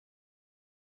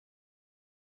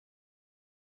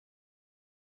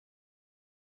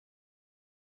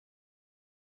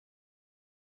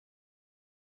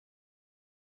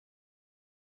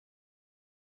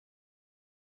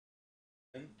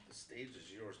The stage is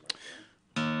yours, my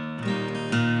friend.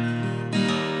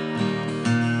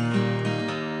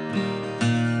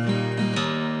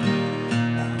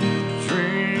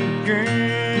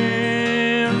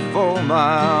 Drinking for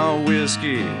my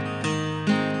whiskey.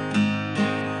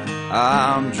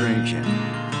 I'm drinking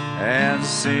and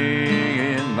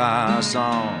singing my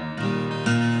song.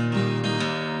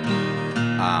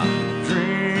 I'm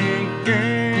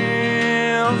drinking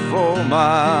for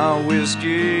my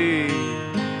whiskey.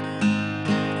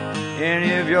 And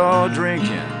if you're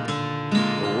drinking,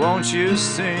 won't you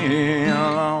sing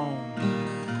along?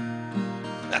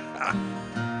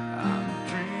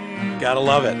 Gotta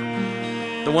love it.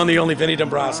 The one, the only Vinnie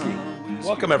Dombroski.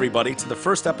 Welcome, everybody, to the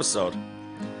first episode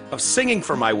of Singing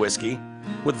for My Whiskey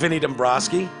with Vinnie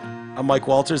Dombroski. I'm Mike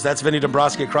Walters. That's Vinnie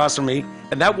Dombroski across from me.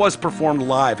 And that was performed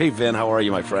live. Hey, Vin, how are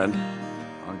you, my friend?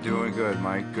 I'm doing good,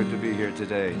 Mike. Good to be here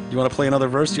today. You want to play another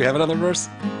verse? Do you have another verse?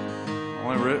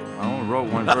 I only wrote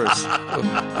one verse.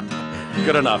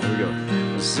 Good enough. Here we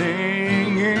go.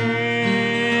 Singing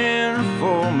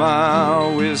for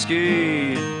my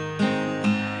whiskey.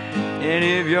 And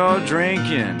if you're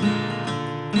drinking,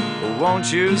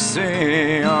 won't you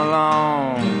sing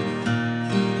along?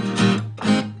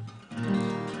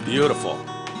 Beautiful.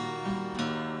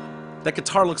 That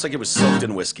guitar looks like it was soaked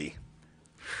in whiskey.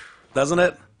 Doesn't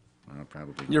it?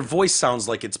 Probably. Your voice sounds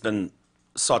like it's been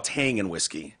sautéing in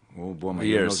whiskey. Oh, boy, my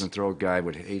nose and throat guy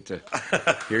would hate to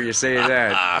hear you say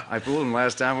that. I fooled him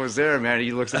last time I was there, man.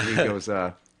 He looks at me and goes,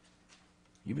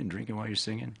 you been drinking while you're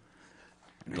singing?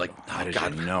 Like, how oh, did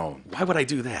God, you know? Why would I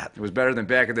do that? It was better than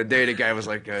back in the day. The guy was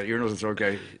like, ear, nose, and throat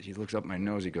guy. He looks up my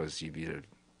nose. He goes, you've either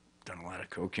done a lot of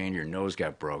cocaine, your nose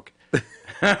got broke. Take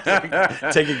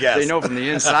a guess. They know from the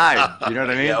inside. You know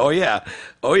what I mean? Yeah, oh, yeah.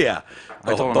 Oh, yeah.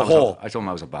 I told him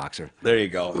I was a boxer. There you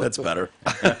go. That's better.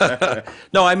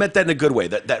 No, I meant that in a good way.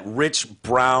 That rich,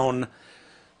 brown,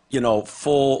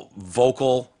 full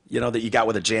vocal, that you got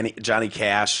with a Johnny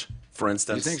Cash, for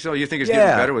instance. You think so? You think it's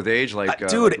getting better with age, dude, like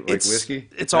whiskey?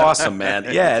 It's awesome, man.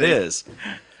 Yeah, it is.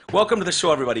 Welcome to the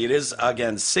show, everybody. It is,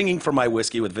 again, Singing for My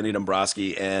Whiskey with Vinnie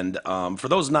Dombroski. And for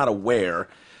those not aware,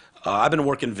 I've been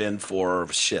working Vin for,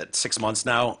 6 months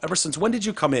now. Ever since, when did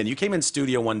you come in? You came in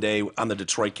studio one day on the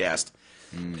Detroit cast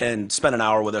and spent an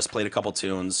hour with us, played a couple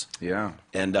tunes. Yeah.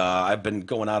 And I've been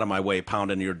going out of my way,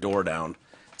 pounding your door down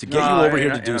to get you over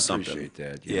here to do something. I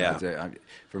appreciate that. Yeah.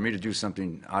 For me to do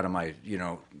something out of my,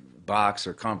 box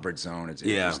or comfort zone,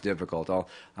 it's difficult. All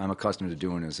I'm accustomed to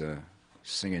doing is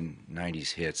singing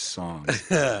 90s hits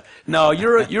songs. No,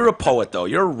 you're a poet, though.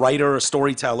 You're a writer, a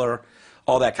storyteller,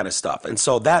 all that kind of stuff. And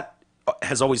so that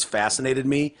has always fascinated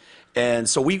me. And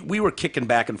so we were kicking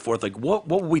back and forth, like, what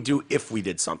would we do if we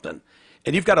did something?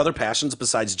 And you've got other passions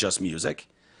besides just music,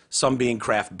 some being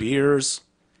craft beers,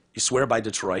 you swear by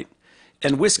Detroit,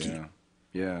 and whiskey.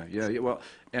 Yeah. Well,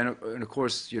 and of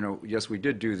course, yes, we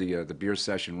did do the beer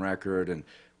session record, and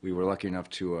we were lucky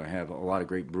enough to have a lot of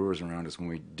great brewers around us when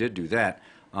we did do that.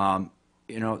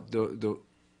 The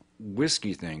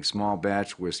whiskey thing, small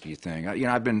batch whiskey thing.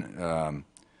 I've been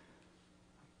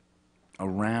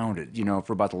around it,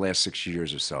 for about the last 6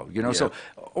 years or so. So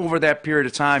over that period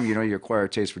of time, you acquire a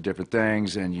taste for different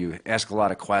things, and you ask a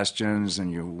lot of questions,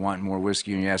 and you want more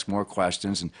whiskey, and you ask more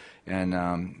questions, and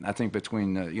I think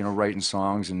between writing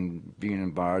songs and being in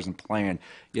bars and playing,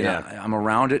 I'm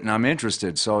around it and I'm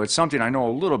interested. So it's something I know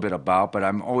a little bit about, but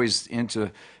I'm always into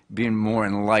being more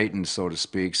enlightened, so to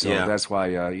speak. So that's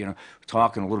why,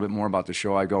 talking a little bit more about the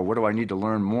show, I go, what do I need to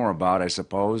learn more about, I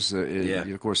suppose?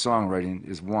 Of course, songwriting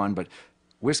is one, but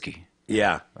whiskey is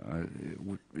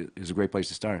a great place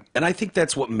to start. And I think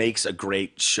that's what makes a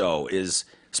great show is,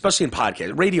 especially in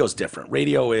podcasts. Radio's different.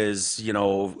 Radio is,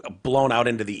 blown out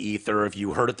into the ether if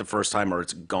you heard it the first time or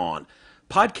it's gone.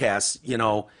 Podcasts,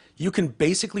 you can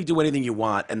basically do anything you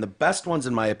want. And the best ones,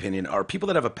 in my opinion, are people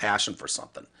that have a passion for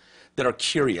something, that are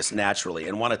curious naturally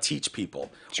and want to teach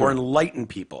people or enlighten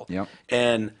people. Yep.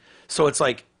 And so it's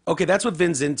like, okay, that's what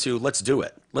Vin's into. Let's do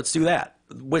it. Let's do that.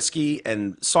 Whiskey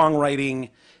and songwriting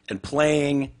and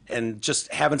playing and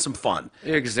just having some fun.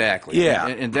 Exactly. Yeah.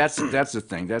 And that's the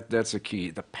thing. That's the key.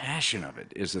 The passion of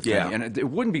it is the thing. Yeah. And it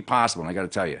wouldn't be possible. And I got to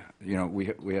tell you,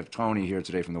 we have Tony here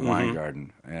today from the Wine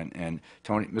Garden, and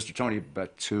Tony, Mr. Tony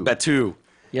Batu. Batu.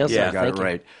 Yes, yeah, I got thank it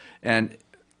right. And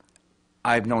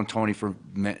I've known Tony for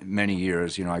many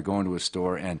years. I go into a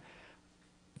store and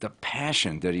the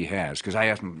passion that he has, because I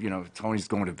asked him, Tony's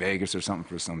going to Vegas or something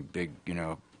for some big,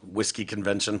 whiskey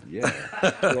convention. Yeah.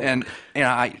 And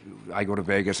I go to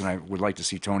Vegas, and I would like to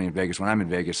see Tony in Vegas when I'm in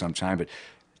Vegas sometime, but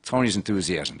Tony's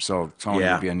enthusiasm. So Tony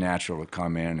Yeah. would be a natural to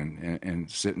come in and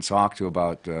sit and talk to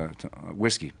about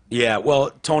whiskey. Yeah,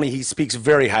 well, Tony, he speaks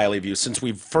very highly of you since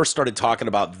we first started talking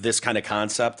about this kind of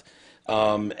concept.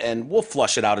 And we'll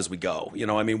flush it out as we go. You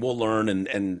know, I mean, we'll learn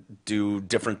and do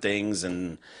different things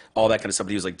and all that kind of stuff.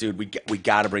 But he was like, dude, we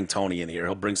got to bring Tony in here.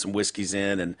 He'll bring some whiskeys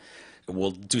in and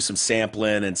we'll do some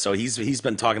sampling. And so he's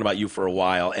been talking about you for a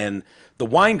while. And the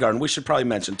Wine Garden, we should probably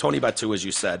mention, Tony Batu, as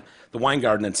you said, the Wine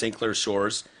Garden in St. Clair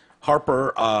Shores,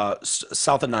 Harper,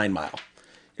 south of 9 Mile.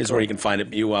 Is where you can find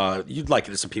it. You'd like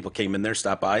it if some people came in there,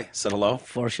 stopped by, said hello.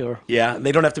 For sure. Yeah,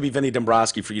 they don't have to be Vinnie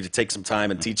Dombroski for you to take some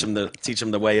time and teach them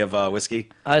the way of whiskey.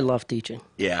 I love teaching.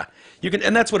 Yeah, you can,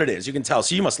 and that's what it is. You can tell.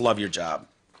 So you must love your job.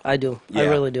 I do. Yeah. I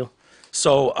really do.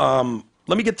 So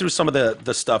let me get through some of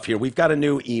the stuff here. We've got a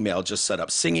new email just set up,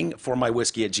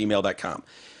 singingformywhiskey@gmail.com.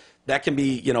 That can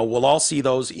be, we'll all see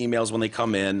those emails when they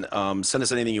come in. Send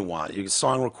us anything you want. You can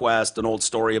song request, an old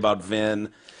story about Vin,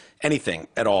 anything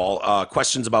at all.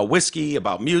 Questions about whiskey,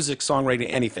 about music, songwriting,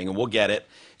 anything, and we'll get it.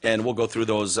 And we'll go through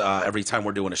those every time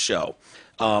we're doing a show.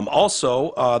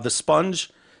 Also, the Sponge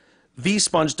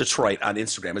Detroit on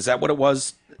Instagram. Is that what it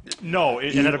was? No,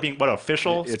 it ended up being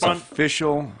official It's Sponge?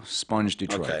 official Sponge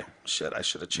Detroit. Okay. Shit, I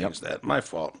should have changed that. My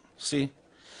fault. See?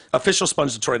 Official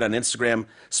Sponge Detroit on Instagram.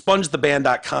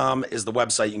 SpongeTheBand.com is the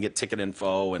website. You can get ticket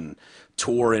info and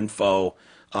tour info,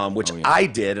 which I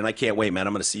did, and I can't wait, man.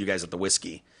 I'm going to see you guys at the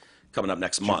Whiskey coming up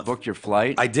next month. Book your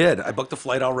flight? I did. I booked the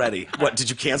flight already. What, did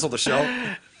you cancel the show?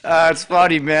 It's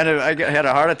funny, man. Had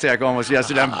a heart attack almost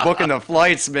yesterday. I'm booking the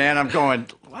flights, man. I'm going,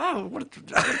 wow, what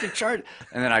the chart?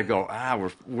 And then I go,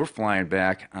 we're flying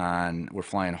we're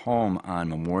flying home on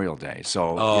Memorial Day.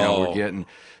 So, we're getting,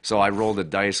 so I rolled the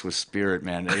dice with Spirit,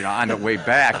 man, on the way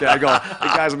back. And I go, the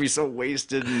guys will be so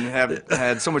wasted and have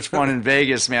had so much fun in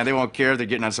Vegas, man. They won't care if they're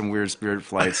getting on some weird Spirit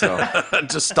flight. So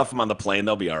Just stuff them on the plane.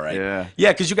 They'll be all right. Yeah.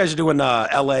 Yeah, because you guys are doing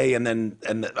L.A. and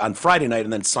on Friday night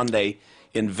and then Sunday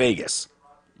in Vegas.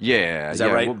 yeah. Is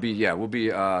that right? We'll be,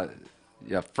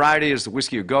 Friday is the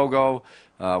Whiskey A Go-Go.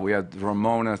 We have the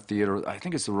Ramona Theater. I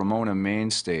think it's the Ramona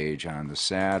main stage on the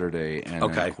Saturday. And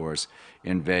then, of course,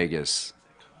 in Vegas.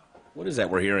 What is that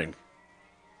we're hearing?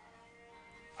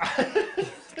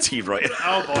 T-Roy.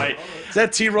 Oh, boy. Is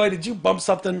that T-Roy? Did you bump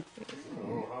something?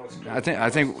 I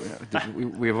think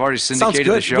we've already Sounds syndicated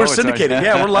good. the show. We're It's already- syndicated.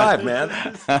 Yeah, we're live, man.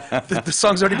 The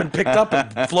song's already been picked up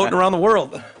and floating around the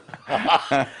world.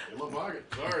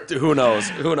 Dude, who knows?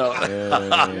 Who knows?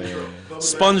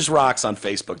 Sponge Rocks on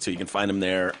Facebook, too. You can find him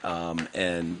there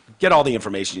and get all the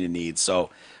information you need. So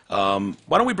why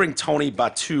don't we bring Tony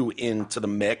Batu into the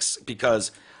mix?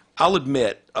 Because I'll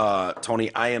admit,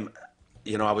 Tony, I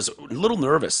was a little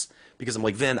nervous because I'm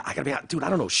like, Vin, I got to be out. Dude, I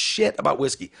don't know shit about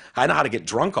whiskey. I know how to get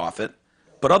drunk off it.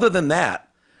 But other than that,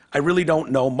 I really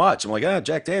don't know much. I'm like,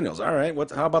 Jack Daniels. All right.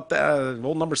 How about that?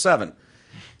 Old number 7.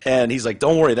 And he's like,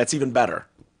 don't worry. That's even better.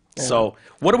 Yeah. So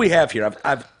what do we have here?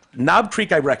 I've Knob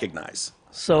Creek I recognize.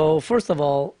 So first of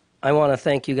all, I want to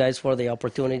thank you guys for the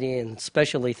opportunity, and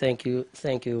especially thank you,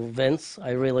 Vince. I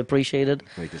really appreciate it.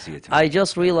 Great to see you, Tom. I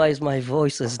just realized my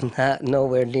voice is not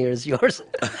nowhere near as yours.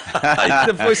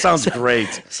 The voice sounds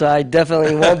great. So I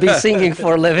definitely won't be singing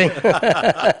for a living.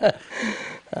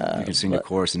 You can sing the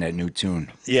chorus in that new tune.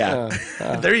 Yeah.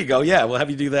 There you go. Yeah, we'll have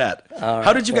you do that.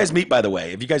 How did you guys meet, by the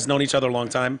way? Have you guys known each other a long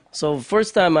time? So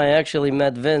first time I actually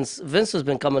met Vince, Vince has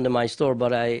been coming to my store,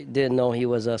 but I didn't know he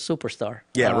was a superstar.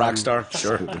 Yeah, rock star.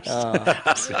 Sure.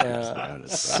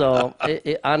 So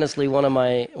honestly, one of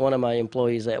my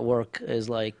employees at work is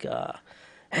like,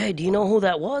 hey, do you know who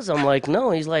that was? I'm like,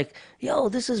 no. He's like, yo,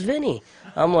 this is Vinnie.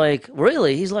 I'm like,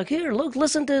 really? He's like, here, look,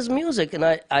 listen to his music. And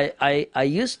I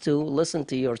used to listen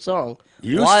to your song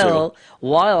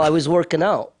while I was working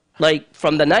out, like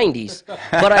from the 90s.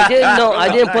 But I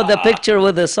didn't put the picture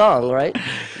with the song, right?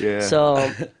 Yeah. So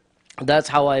that's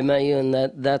how I met you, and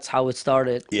that's how it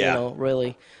started, Yeah.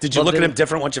 really. Did you But look at then- him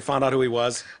different once you found out who he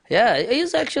was? Yeah,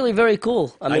 he's actually very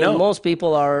cool. I mean, know. most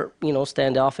people are,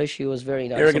 standoffish. He was very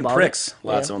nice Arrogant about pricks, it.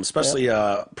 lots of them, especially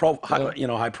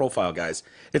high-profile guys.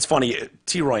 It's funny,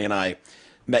 T-Roy and I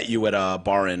met you at a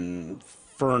bar in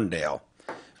Ferndale.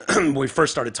 When we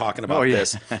first started talking about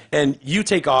this, and you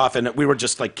take off, and we were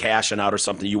just like cashing out or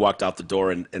something. You walked out the door,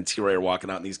 and T-Roy are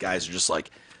walking out, and these guys are just like,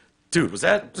 dude, was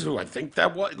that who I think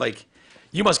that was? Like,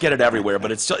 you must get it everywhere,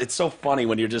 but it's so funny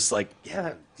when you're just like,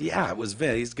 yeah, it was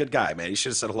Vin. He's a good guy, man. You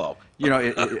should have said hello.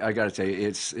 I got to tell you,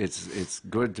 it's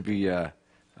good to be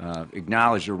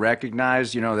acknowledged or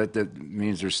recognized, that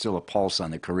means there's still a pulse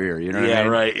on the career. You know what I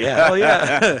mean? Right. Yeah. Oh,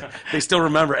 yeah. They still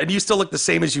remember, and you still look the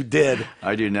same as you did.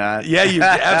 I do not. Yeah, you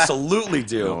absolutely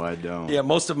do. No, I don't. Yeah,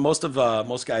 most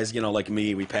guys, like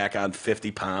me, we pack on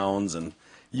 50 pounds, and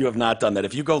you have not done that.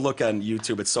 If you go look on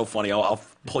YouTube, it's so funny. I'll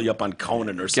pull you up on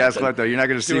Conan or something. Guess what though? You're not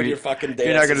going to see doing me. your fucking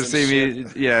You're not going to dances see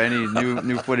and me. Yeah, any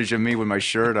new footage of me with my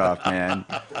shirt off, man.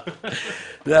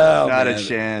 No, Not a man,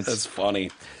 chance. That's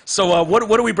funny. So what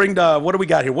do we bring to? What do we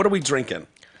got here? What are we drinking?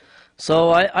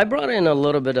 So I brought in a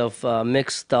little bit of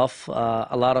mixed stuff.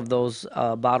 A lot of those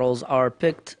bottles are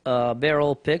picked,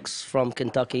 barrel picks from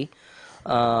Kentucky.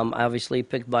 Obviously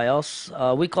picked by us.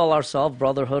 We call ourselves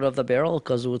Brotherhood of the Barrel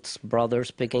because it's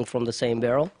brothers picking from the same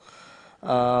barrel.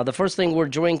 The first thing we're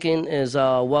drinking is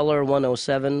Weller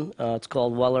 107. It's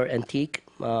called Weller Antique.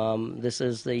 This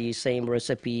is the same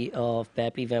recipe of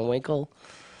Pappy Van Winkle.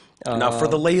 Now, for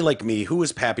the lay like me, who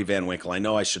is Pappy Van Winkle? I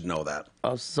know I should know that.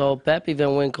 So Pappy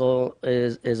Van Winkle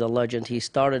is a legend. He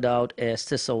started out as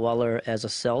Tissa Weller as a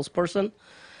salesperson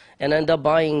and ended up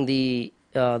buying the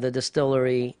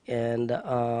distillery, and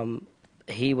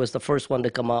he was the first one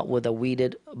to come out with a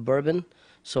wheated bourbon,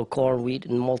 so corn, wheat,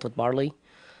 and malted barley.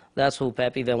 That's who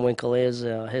Pappy Van Winkle is.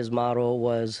 His motto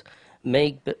was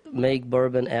make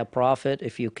bourbon at profit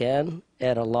if you can,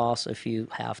 at a loss if you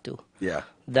have to. Yeah.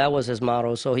 That was his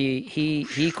motto. So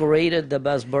he created the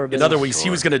best bourbon. In other words, he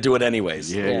was going to do it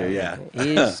anyways. Yeah.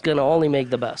 He's going to only make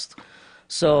the best.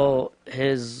 So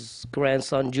his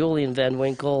grandson, Julian Van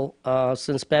Winkle,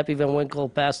 since Pappy Van Winkle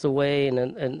passed away in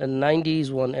the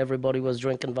 90s when everybody was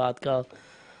drinking vodka,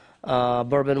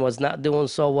 bourbon was not doing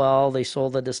so well. They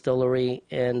sold the distillery,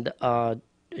 and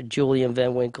Julian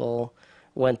Van Winkle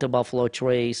went to Buffalo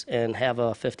Trace and have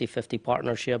a 50-50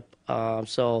 partnership.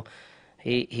 So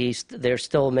they're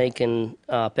still making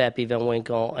Pappy Van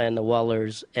Winkle and the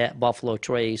Wellers at Buffalo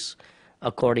Trace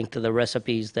according to the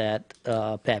recipes that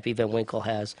Pappy Van Winkle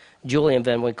has. Julian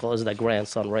Van Winkle is the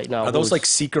grandson right now. Are those like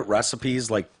secret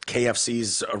recipes, like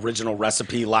KFC's original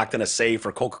recipe locked in a safe,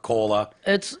 or Coca-Cola?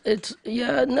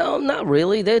 No, not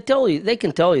really. They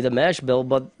can tell you the mash bill,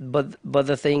 but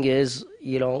the thing is,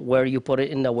 where you put it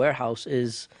in the warehouse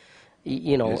is,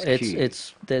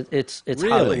 it's Really?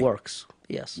 how it works.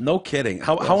 Yes. No kidding.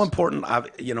 How important,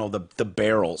 the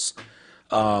barrels.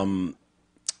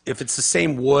 If it's the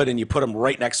same wood and you put them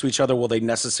right next to each other, will they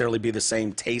necessarily be the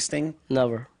same tasting?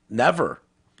 Never. Never.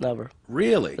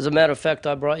 Really? As a matter of fact,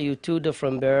 I brought you 2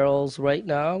 different barrels right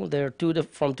now. They're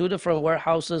from 2 different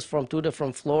warehouses, from 2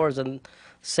 different floors, and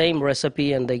same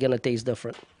recipe, and they're going to taste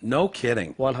different. No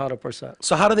kidding. 100%.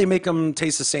 So how do they make them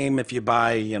taste the same if you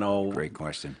buy, Great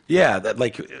question. Yeah,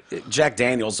 like Jack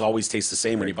Daniels always tastes the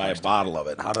same when you buy a bottle of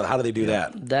it. How do they do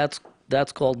that?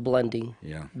 That's called blending.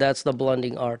 Yeah. That's the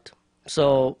blending art.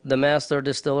 So the master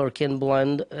distiller can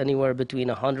blend anywhere between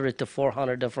 100 to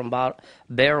 400 different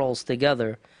barrels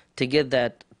together to get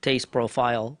that taste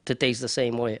profile to taste the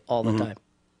same way all the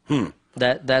time.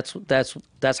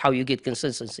 That's how you get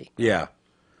consistency. Yeah.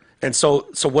 And so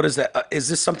what is that? Is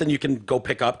this something you can go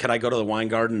pick up? Can I go to the wine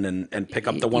garden and pick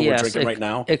up the one we're drinking right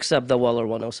now? Except the Weller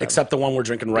 107. Except the one we're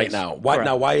drinking right Yes, now.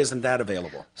 correct. Why isn't that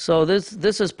available? So this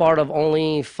is part of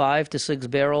only 5 to 6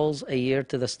 barrels a year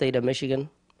to the state of Michigan.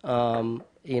 And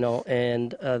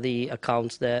the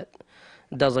accounts that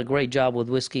does a great job with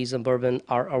whiskeys and bourbon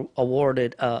are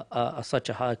awarded such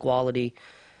a high quality.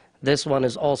 This one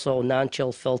is also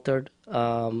non-chill filtered.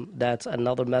 That's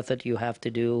another method you have to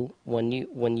do when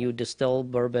you distill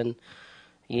bourbon.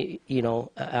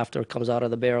 After it comes out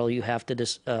of the barrel, you have to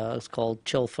it's called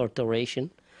chill filtration.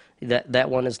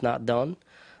 That one is not done.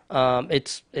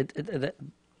 It's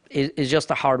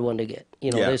just a hard one to get.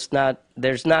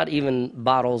 There's not even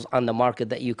bottles on the market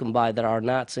that you can buy that are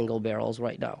not single barrels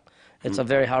right now. It's a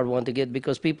very hard one to get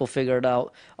because people figured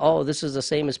out, this is the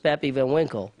same as Pappy Van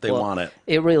Winkle. They want it.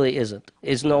 It really isn't.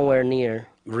 It's nowhere near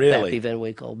Really? Pappy Van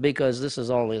Winkle because this is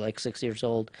only like 6 years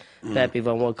old. Pappy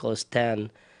Van Winkle is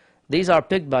 10. These are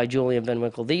picked by Julian Van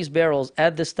Winkle. These barrels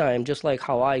at this time, just like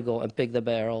how I go and pick the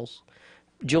barrels,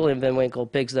 Julian Van Winkle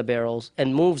picks the barrels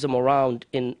and moves them around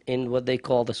in what they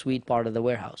call the sweet part of the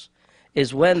warehouse.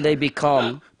 Is when they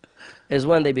become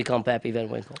Pappy Van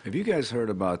Winkle. Have you guys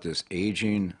heard about this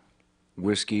aging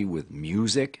whiskey with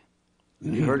music?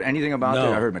 You heard anything about No.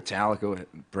 that? I heard Metallica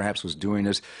perhaps was doing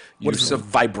this. What is this, a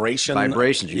vibration?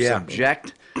 Vibrations. You Yeah.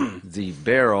 subject the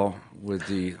barrel with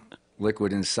the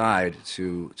liquid inside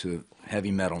to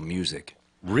heavy metal music.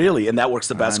 Really? And that works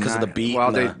the best because of the beat?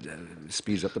 Well, and they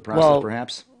speeds up the process,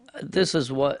 perhaps. This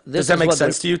is what. Does that make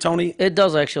sense to you, Tony? It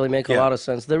does actually make a Yeah. lot of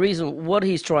sense. The reason, what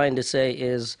he's trying to say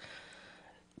is,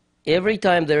 every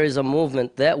time there is a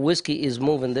movement, that whiskey is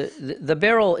moving. The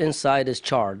barrel inside is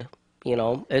charred. You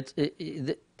know,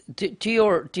 to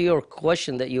your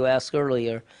question that you asked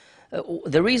earlier,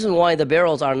 the reason why the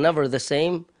barrels are never the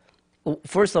same,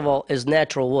 first of all, is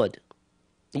natural wood.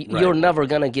 You're never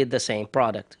gonna get the same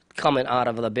product coming out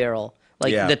of the barrel,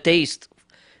 like the taste.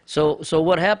 So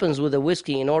what happens with the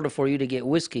whiskey? In order for you to get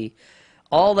whiskey,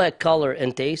 all that color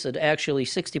and taste, it actually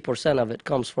 60% of it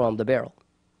comes from the barrel,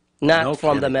 not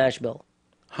from the mash bill.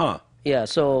 Huh. Yeah.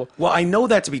 So. Well, I know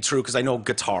that to be true because I know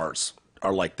guitars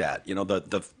are like that. You know,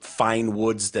 the fine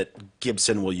woods that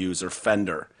Gibson will use or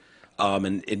Fender.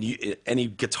 And any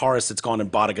guitarist that's gone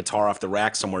and bought a guitar off the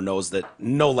rack somewhere knows that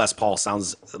no Les Paul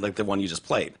sounds like the one you just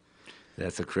played.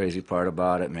 That's the crazy part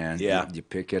about it, man. Yeah. You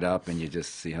pick it up and you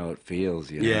just see how it feels.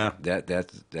 You know? Yeah.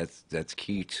 That's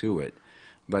key to it.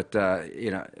 But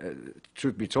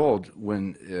truth be told,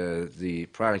 when the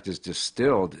product is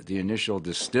distilled, the initial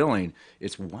distilling,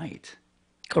 it's white.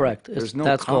 Correct. There's no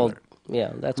that's color.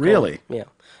 That's really called, yeah.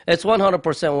 It's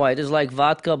 100% white. It's like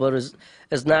vodka, but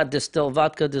it's not distilled.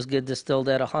 Vodka just get distilled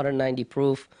at 190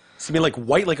 proof. So you mean like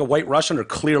white like a White Russian or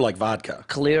clear like vodka?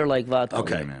 Clear like vodka.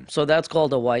 Okay. Man. So that's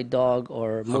called a white dog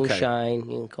or moonshine.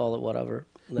 You can call it whatever.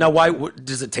 Now,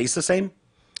 does it taste the same?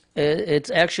 It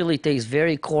actually tastes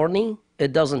very corny.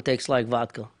 It doesn't taste like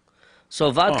vodka.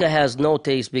 So vodka has no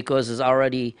taste because it's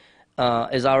already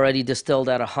distilled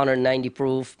at 190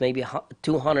 proof, maybe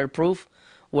 200 proof.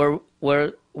 Where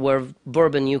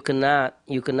bourbon you cannot.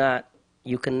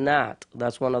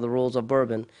 That's one of the rules of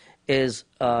bourbon, is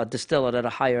distill it at a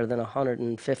higher than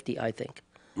 150, I think.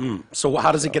 So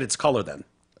how does it get its color then?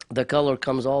 The color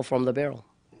comes all from the barrel.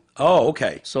 Oh,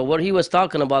 okay. So what he was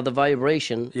talking about, the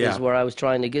vibration, is where I was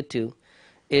trying to get to,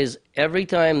 is every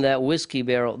time that whiskey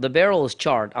barrel, the barrel is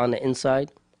charred on the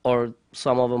inside, or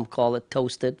some of them call it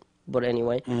toasted, but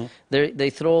anyway, they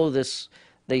throw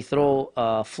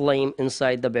flame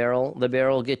inside the barrel. The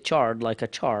barrel get charred like a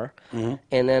char, and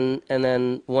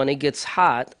then when it gets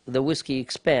hot, the whiskey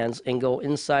expands and go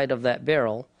inside of that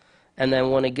barrel, and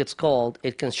then when it gets cold,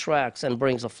 it contracts and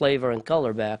brings a flavor and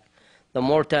color back. The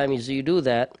more times you do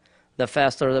that, the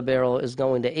faster the barrel is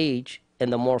going to age,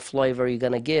 and the more flavor you're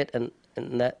gonna get, and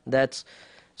that's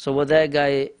so what that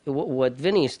guy, what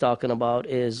Vinny's talking about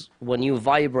is when you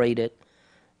vibrate it.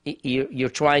 You're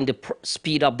trying to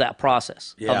speed up that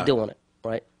process of doing it,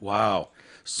 right? Wow.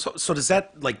 So does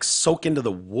that like soak into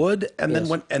the wood and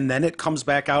then it comes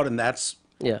back out and that's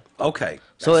okay.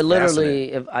 So it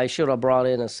literally, if I should have brought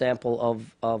in a sample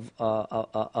of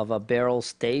a barrel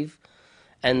stave,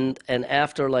 and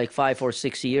after like 5 or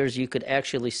 6 years, you could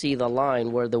actually see the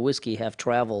line where the whiskey have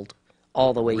traveled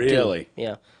all the way. Really?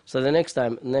 Yeah. So the next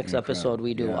episode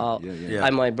we do,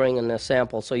 I might bring in a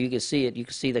sample so you can see it. You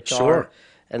can see the char. Sure.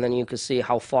 And then you can see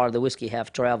how far the whiskey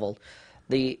have traveled.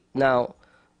 The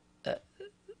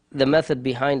method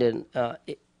behind it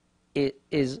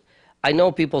is, I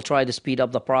know people try to speed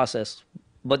up the process,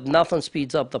 but nothing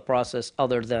speeds up the process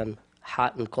other than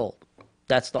hot and cold.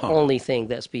 That's the only thing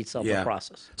that speeds up the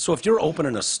process. So if you're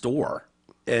opening a store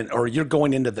or you're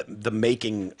going into the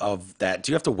making of that,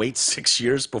 do you have to wait 6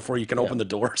 years before you can open the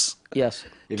doors? Yes.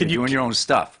 If you're doing your own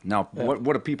stuff. Now, what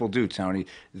do people do, Tony?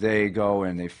 They go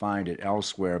and they find it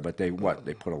elsewhere, but they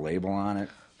put a label on it?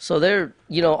 So they're,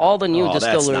 all the new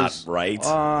distillers. That's not right.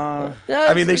 Yeah,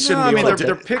 I mean, they shouldn't be able to.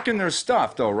 They're picking their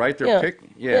stuff, though, right?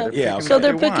 Yeah. So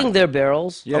they're picking their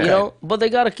barrels, but they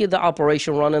got to keep the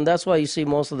operation running. That's why you see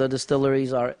most of the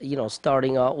distilleries are,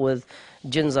 starting out with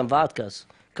gins and vodkas.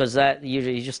 Because that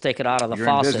you just take it out of the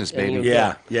faucet. In business, baby.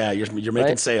 You're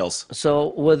making sales. So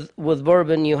with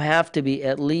bourbon, you have to be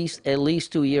at least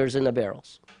 2 years in the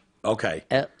barrels. Okay.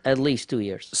 At least 2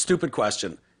 years. Stupid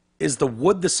question. Is the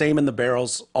wood the same in the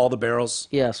barrels? All the barrels?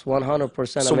 Yes,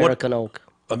 100% American oak.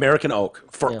 American oak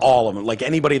for all of them. Like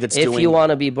anybody that's doing. If you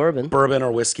want to be bourbon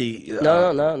or whiskey.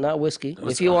 No, not whiskey.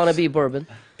 If you want to be bourbon.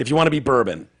 If you want to be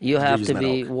bourbon, you have to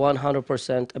be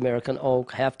 100% American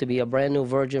oak. Have to be a brand new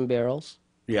virgin barrels.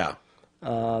 Yeah.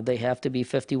 They have to be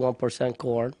 51%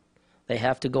 corn. They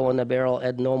have to go in the barrel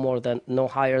at no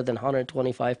higher than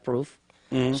 125 proof.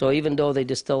 So even though they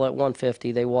distill at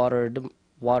 150, they water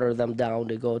them down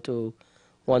to go to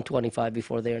 125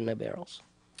 before they're in the barrels.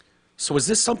 So is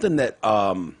this something that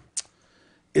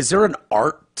is there an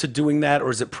art to doing that,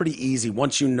 or is it pretty easy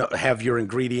once you have your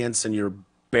ingredients and your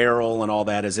barrel and all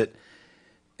that? Is it,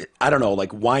 I don't know,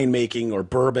 like winemaking or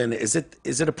bourbon? Is it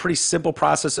a pretty simple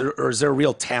process, or is there a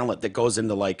real talent that goes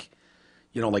into like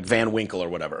Van Winkle or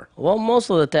whatever? Well, most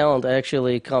of the talent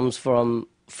actually comes from,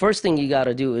 first thing you got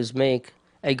to do is make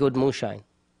a good moonshine.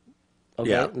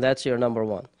 Okay, that's your number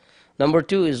one. Number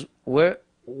two is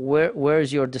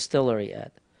where's your distillery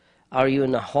at? Are you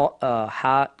in a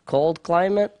hot, cold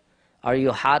climate? Are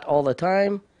you hot all the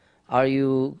time? Are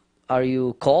you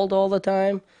cold all the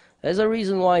time? There's a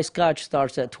reason why Scotch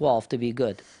starts at 12 to be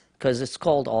good, because it's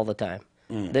cold all the time.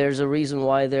 There's a reason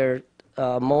why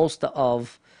most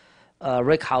of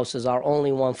rick houses are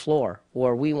only one floor,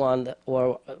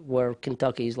 where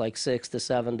Kentucky's like 6 to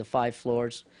 7 to 5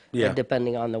 floors,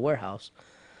 depending on the warehouse.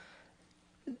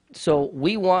 So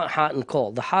we want hot and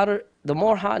cold. The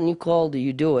more hot and cold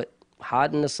you do it,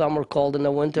 hot in the summer, cold in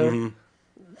the winter,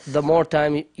 the more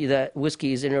time that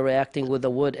whiskey is interacting with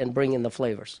the wood and bringing the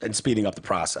flavors. And speeding up the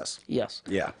process. Yes.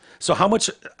 Yeah. So how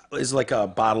much is like a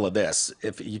bottle of this?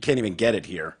 If you can't even get it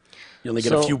here, you only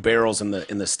get a few barrels in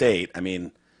the state. I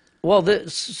mean, well,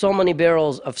 there's so many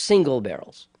barrels of single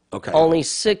barrels. Okay. Only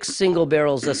 6 single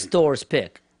barrels that stores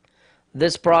pick.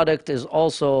 This product is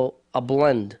also a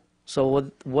blend.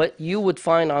 So what you would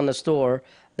find on the store,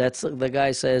 that's the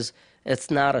guy says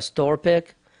it's not a store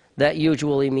pick, that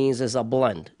usually means it's a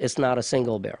blend. It's not a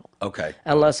single barrel. Okay.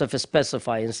 Unless if it's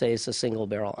specified and say it's a single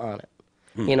barrel on it.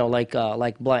 You know,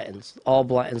 like Blanton's. All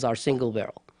Blanton's are single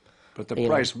barrel. But the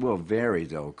price will vary,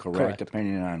 though, correct? Correct.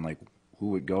 Depending on like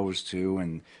who it goes to,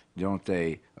 and don't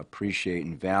they appreciate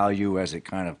and value as it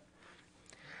kind of.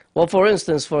 Well, for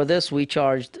instance, for this we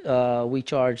charged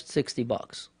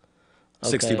 $60.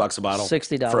 $60 a bottle?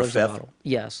 $60 for a a fifth? bottle.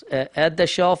 Yes, at the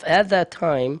shelf at that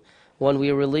time when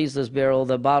we released this barrel,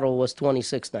 the bottle was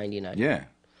 $26.99. Yeah.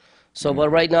 So, but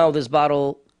right now this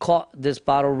bottle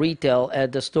retail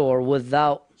at the store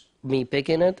without me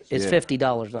picking it is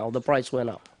 $50 now. The price went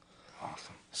up.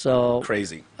 Awesome. So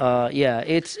crazy. Yeah,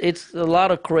 it's a lot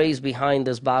of craze behind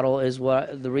this bottle. Is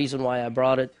what the reason why I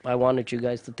brought it. I wanted you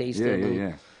guys to taste it.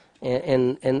 Yeah.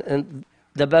 And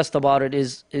the best about it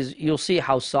is you'll see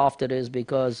how soft it is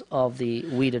because of the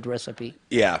weeded recipe.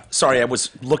 Yeah. Sorry, I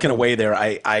was looking away there.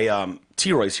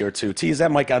 T-Roy's here too. T, is that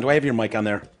mic on? Do I have your mic on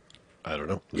there? I don't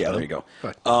know. Yeah, there you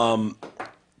go.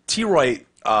 T-Roy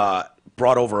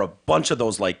brought over a bunch of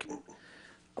those, like,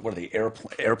 what are they,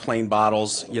 airplane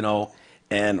bottles, you know,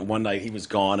 and one night he was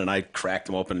gone, and I cracked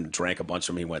them open and drank a bunch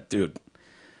of them. He went, dude,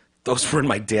 those were in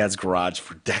my dad's garage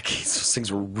for decades. Those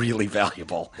things were really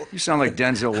valuable. You sound like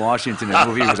Denzel Washington in the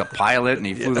movie. He was a pilot, and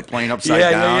he flew the plane upside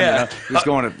down. Yeah. You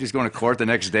know? He's going to court the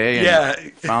next day,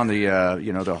 and found the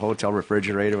the hotel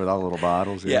refrigerator with all the little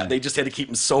bottles. Yeah, they just had to keep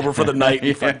him sober for the night.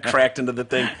 And he cracked into the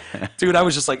thing. Dude, I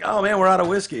was just like, oh, man, we're out of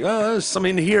whiskey. Oh, there's some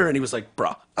in here. And he was like,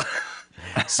 bro.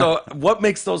 So what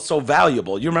makes those so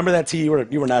valuable? You remember that, T? You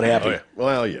were not happy. Oh, yeah.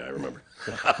 Well, yeah, I remember.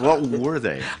 What were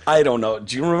they? I don't know.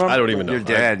 Do you remember? I don't even know. Your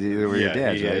dad, your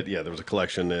dad's, right? Yeah, there was a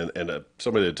collection, and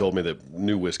somebody that told me that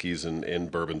new whiskeys and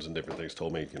bourbons and different things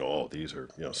told me, oh, these are,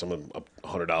 some of them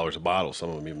 $100 a bottle, some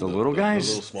of them even the little guys,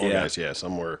 the little small guys,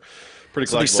 some were pretty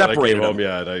So they collectible. separated Home,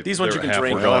 them. These ones you can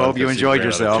drink. Well, I hope you enjoyed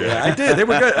yourself. Yeah, I did. They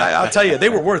were good. I'll tell you, they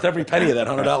were worth every penny of that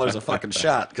 $100 a fucking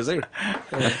shot because they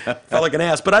felt like an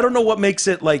ass. But I don't know what makes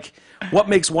it like. What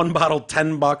makes one bottle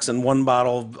 $10 and one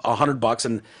bottle $100?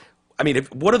 And I mean,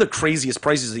 what are the craziest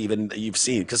prices even that you've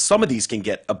seen? Because some of these can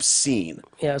get obscene.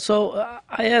 Yeah. So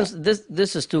I answered this.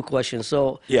 This is 2 questions.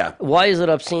 So yeah, why is it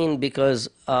obscene? Because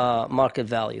market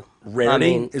value. Rarity? I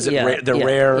mean, is it they're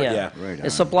rare? Yeah. Right on.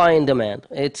 It's supply and demand.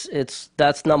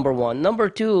 That's number 1. Number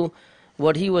 2,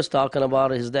 what he was talking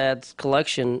about is that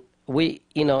collection. We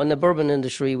in the bourbon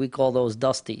industry we call those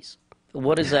dusties.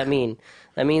 What does that mean?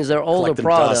 That means they're older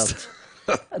products.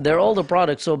 They're older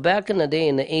products. So back in the day,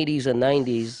 in the 80s and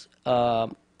 90s,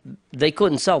 they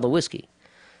couldn't sell the whiskey.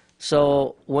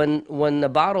 So when the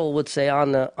bottle would say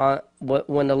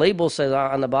when the label says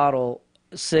on the bottle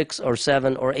 6 or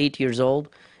 7 or 8 years old,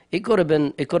 it could have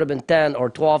been 10 or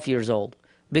 12 years old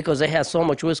because they had so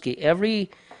much whiskey. Every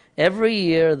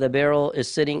year the barrel is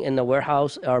sitting in the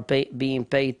warehouse or being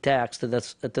paid tax to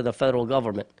the federal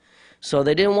government. So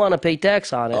they didn't want to pay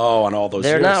tax on it. Oh, on all those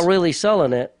They're years. not really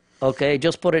selling it. Okay,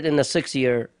 just put it in the 6th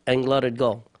year and let it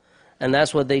go. And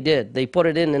that's what they did. They put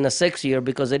it in the 6th year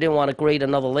because they didn't want to create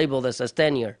another label that says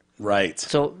 10 year. Right.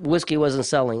 So whiskey wasn't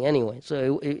selling anyway.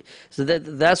 So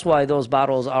that's why those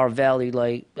bottles are valued.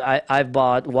 Like I've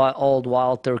bought old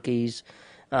Wild Turkeys,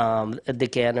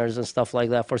 decanters and stuff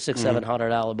like that for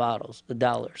 $600-700 bottles,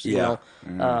 dollars. Yeah.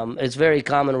 It's very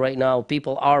common right now.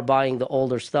 People are buying the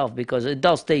older stuff because it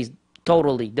does taste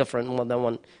totally different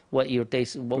than what you're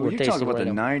tasting. What we're tasting you talk about right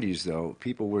the now. 90s, though.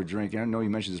 People were drinking. I know you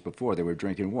mentioned this before. They were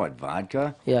drinking what?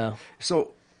 Vodka. Yeah.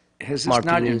 So has this not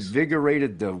Martinis.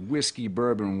 invigorated the whiskey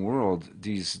bourbon world?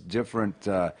 These different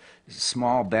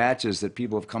small batches that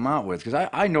people have come out with. Because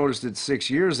I noticed it 6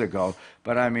 years ago.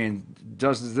 But I mean,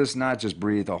 does this not just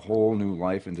breathe a whole new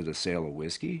life into the sale of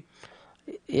whiskey?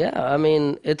 Yeah, I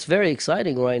mean, it's very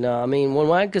exciting right now. I mean,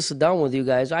 when I can sit down with you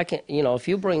guys, I can, if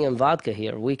you bring in vodka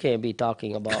here, we can't be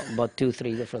talking about but two,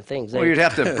 three different things. Well, you'd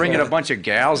have to bring in a bunch of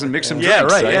gals and mix some Yeah,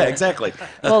 drinks. right. Yeah, exactly.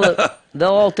 Well, they'll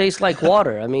all taste like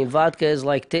water. I mean, vodka is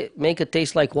like, make it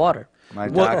taste like water. My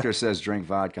doctor says drink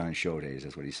vodka on show days.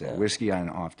 That's what he said. Whiskey on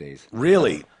off days.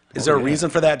 Really? Is there a reason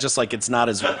for that? Just like it's not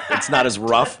as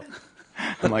rough?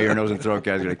 My ear, nose, and throat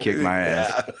guy's gonna kick my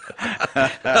ass.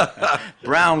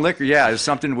 Brown liquor, yeah, is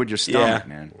something with your stomach,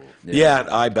 man. Yeah,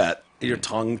 I bet. Your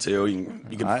tongue too. You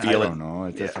can feel I it. don't know.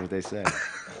 That's what they say.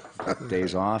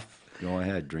 Days off, go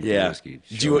ahead, drink Yeah. your whiskey.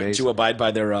 Do you abide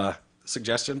by their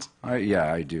suggestions?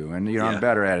 Yeah, I do, and Yeah. I'm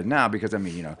better at it now because I'm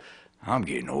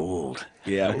getting old.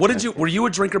 Yeah. Were you a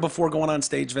drinker before going on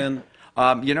stage, Vin?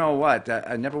 You know what?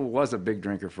 I never was a big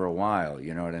drinker for a while.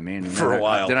 You know what I mean? For a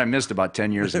while. Then I missed about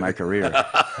 10 years of my career.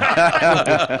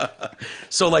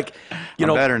 So like,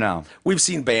 I'm better now. We've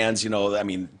seen bands, I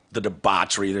mean, the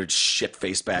debauchery, they're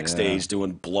shit-faced backstage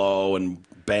doing blow and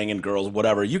banging girls,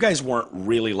 whatever. You guys weren't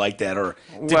really like that, or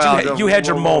you had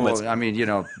your moments. I mean,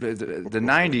 the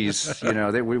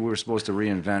 90s, we were supposed to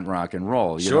reinvent rock and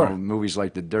roll. You Sure. know, movies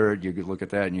like The Dirt, you could look at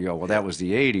that and you go, well, that was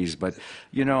the 80s. But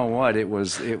you know what? It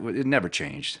never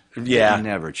changed. Yeah. It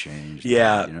never changed.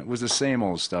 Yeah. It was the same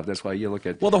old stuff. That's why you look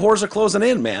at, Well, the whores are closing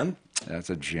in, man. that's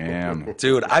a jam.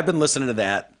 Dude, I've been listening to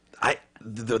that.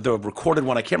 The recorded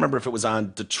one, I can't remember if it was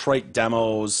on Detroit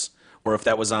Demos or if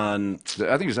that was on... I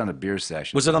think it was on the Beer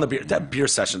Session. Was it on the Beer... That Beer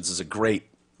Sessions is a great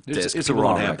disc. It's a People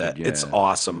raw don't have record, that. yeah. It's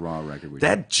awesome. Raw record we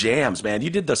that jams, man. You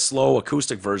did the slow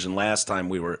acoustic version last time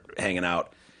we were hanging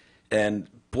out. And,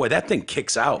 boy, that thing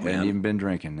kicks out, man. Hadn't even been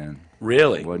drinking then.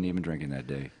 Really? Wasn't even drinking that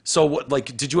day. So,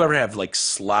 did you ever have,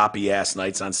 sloppy-ass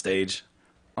nights on stage?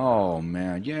 Oh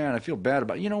man, yeah, and I feel bad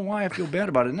about it. You know why I feel bad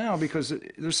about it now? Because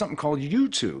there's something called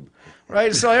YouTube,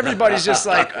 right? So everybody's just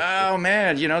like, oh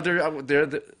man,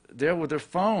 they're with their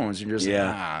phones, and you're just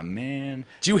like, man.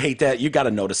 Do you hate that? You got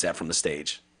to notice that from the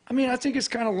stage. I mean, I think it's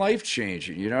kind of life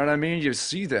changing. You know what I mean? You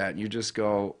see that, and you just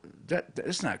go,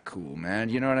 that's not cool, man.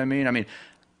 You know what I mean? I mean,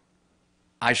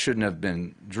 I shouldn't have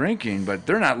been drinking, but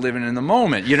they're not living in the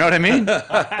moment. You know what I mean?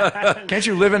 Can't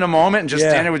you live in the moment and just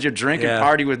stand there with your drink and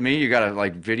party with me? You got to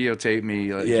videotape me,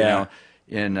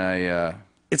 in a...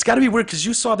 It's got to be weird because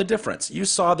you saw the difference. You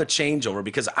saw the changeover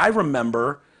because I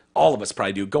remember, all of us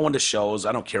probably do, going to shows.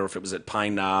 I don't care if it was at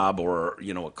Pine Knob or,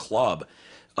 a club.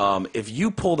 If you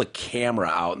pulled a camera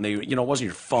out and it wasn't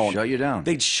your phone. Shut you down.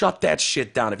 They'd shut that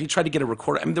shit down. If you tried to get a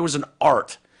recorder, I mean, there was an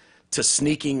art to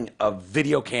sneaking a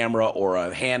video camera or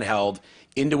a handheld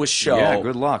into a show. Yeah,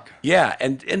 good luck. Yeah,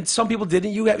 and some people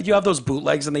didn't. You have those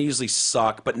bootlegs, and they usually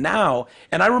suck. But now,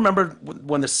 and I remember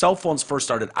when the cell phones first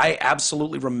started, I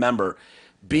absolutely remember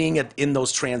being in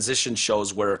those transition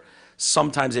shows where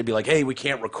sometimes they'd be like, hey, we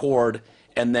can't record,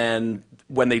 and then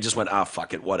when they just went,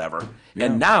 fuck it, whatever. Yeah.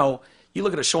 And now, you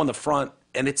look at a show in the front,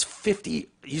 and it's 50,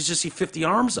 you just see 50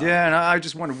 arms up. Yeah, and I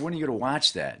just wonder, when are you going to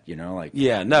watch that?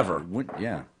 Yeah, never.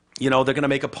 Yeah. They're going to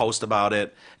make a post about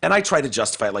it. And I try to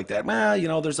justify it like that.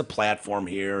 Well, there's a platform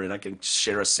here, and I can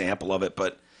share a sample of it.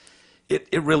 But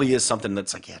it really is something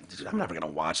that's like, dude, I'm never going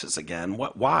to watch this again.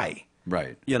 Why?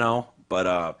 Right. But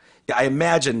I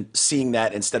imagine seeing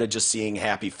that instead of just seeing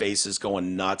happy faces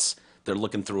going nuts, they're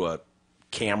looking through a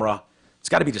camera. It's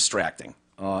got to be distracting.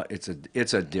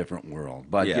 It's a different world.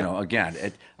 But,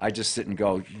 again, I just sit and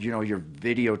go, you're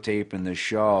videotaping the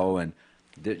show, and,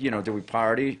 did we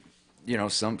party?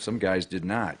 Some guys did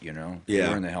not, They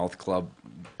were in the health club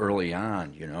early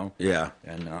on, Yeah.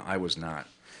 And I was not.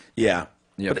 Yeah.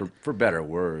 Yeah, for better or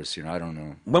worse, I don't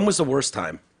know. When was the worst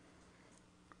time?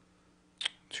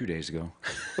 2 days ago.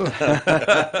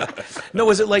 No,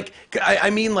 was it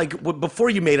before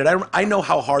you made it, I know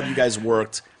how hard you guys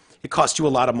worked. It cost you a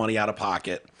lot of money out of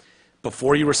pocket.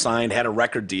 Before you were signed, had a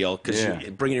record deal because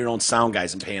you bringing your own sound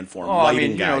guys and paying for them. Oh, I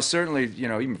mean, certainly,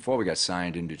 even before we got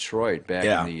signed in Detroit back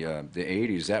in the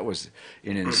 80s, that was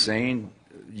an insane,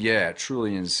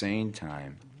 truly insane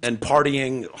time. And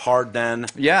partying hard then?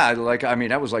 Yeah,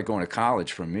 that was like going to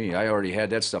college for me. I already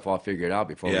had that stuff all figured out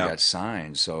before we got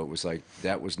signed, so it was like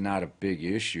that was not a big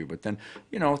issue. But then,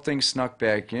 things snuck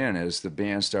back in as the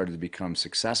band started to become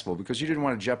successful because you didn't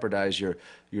want to jeopardize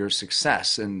your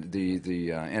success and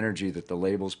the energy that the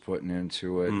label's putting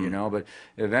into it, But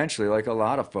eventually, like a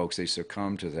lot of folks, they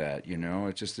succumb to that,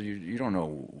 It's just you don't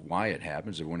know why it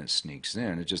happens or when it sneaks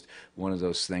in. It's just one of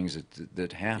those things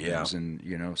that happens,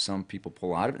 and some people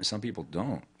pull out of it and some people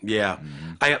don't. Yeah,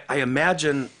 I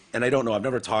imagine, and I don't know, I've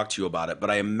never talked to you about it, but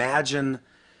I imagine,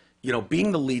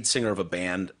 being the lead singer of a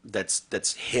band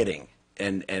that's hitting,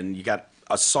 and you got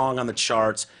a song on the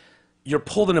charts. you're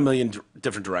pulled in a million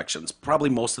different directions. Probably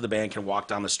most of the band can walk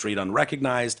down the street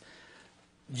unrecognized.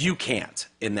 You can't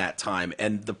in that time.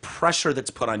 And the pressure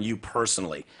that's put on you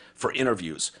personally for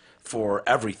interviews, for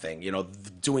everything, you know,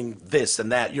 doing this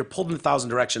and that, you're pulled in 1,000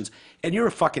 directions, and you're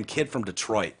a fucking kid from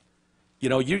Detroit. You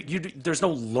know, there's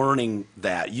no learning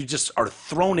that. You just are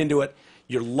thrown into it.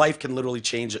 Your life can literally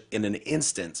change in an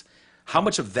instant. How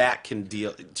much of that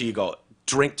do you go,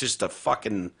 drink just a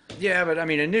fucking... Yeah, but I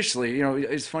mean, initially, you know,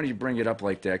 it's funny you bring it up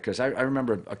like that, because I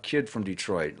remember a kid from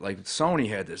Detroit, like Sony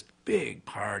had this big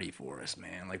party for us,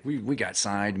 man. Like we got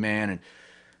signed, man, and,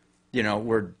 you know,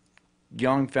 we're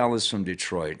young fellas from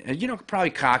Detroit, and, you know, probably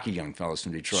cocky young fellas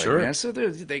from Detroit. Sure. Man. So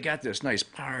they got this nice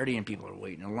party, and people are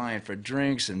waiting in line for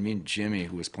drinks, and me and Jimmy,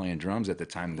 who was playing drums at the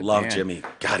time, Love Jimmy.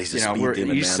 God, he's a you know, speed we're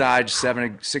demon, East man.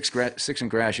 Side, six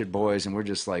and Gratiot boys, and we're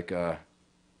just like,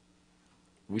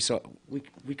 we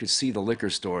could see the liquor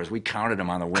stores. We counted them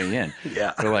on the way in.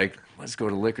 Yeah. We're like, let's go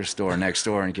to the liquor store next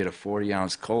door and get a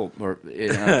 40-ounce Colt, or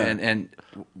you know, and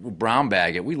brown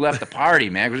bag it. We left the party,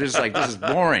 man. We're just like, this is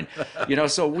boring, you know.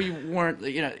 So we weren't,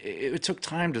 you know. It took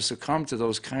time to succumb to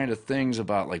those kind of things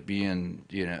about like being,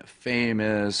 you know,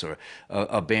 famous, or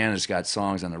a band that's got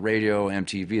songs on the radio,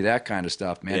 MTV, that kind of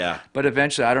stuff, man. Yeah. But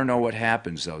eventually, I don't know what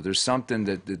happens though. There's something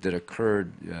that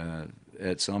occurred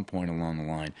at some point along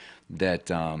the line that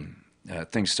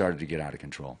things started to get out of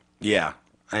control. Yeah,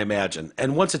 I imagine.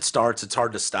 And once it starts, it's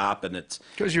hard to stop, and it's...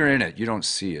 Because you're in it, you don't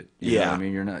see it. You know Yeah. what I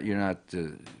mean, you're not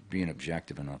being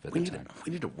objective enough at the time.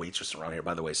 We need a waitress around here,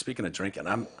 by the way. Speaking of drinking,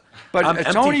 But I'm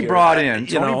empty Tony here. brought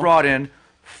You know? brought in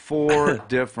 4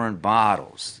 different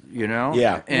bottles. You know.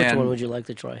 Yeah. Which one would you like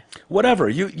to try? Whatever,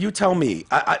 you tell me.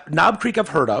 Knob Creek I've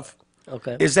heard of.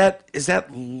 Okay. Is that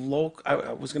local?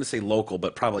 I was going to say local,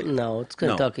 but probably... No, it's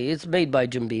Kentucky. It's made by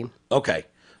Jim Beam. Okay.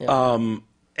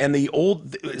 And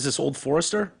is this Old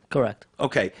Forester? Correct.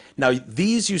 Okay. Now,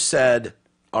 these you said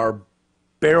are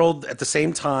barreled at the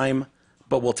same time,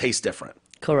 but will taste different.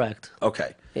 Correct.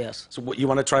 Okay. Yes. So what, you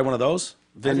want to try one of those?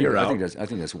 Vin, you're out. I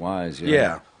think that's wise. Yeah.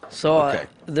 Yeah. So Okay.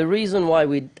 the reason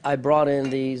why I brought in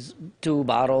these 2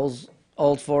 bottles,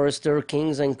 Old Forester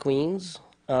Kings and Queens.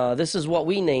 This is what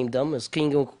we named them, as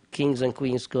Kings and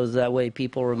Queens, because that way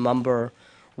people remember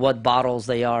what bottles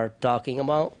they are talking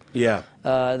about. Yeah.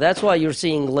 That's why you're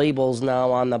seeing labels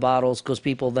now on the bottles, because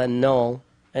people then know,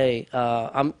 hey,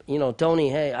 Tony,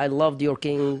 hey, I loved your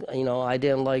King, I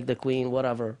didn't like the Queen,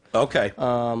 whatever. Okay.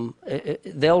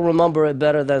 They'll remember it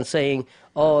better than saying,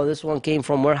 oh, this one came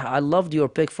from I loved your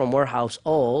pick from warehouse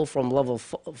O, from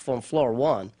floor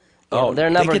 1. They're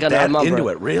never they going get to that remember into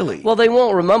it, really? Well, they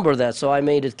won't remember that, so I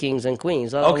made it Kings and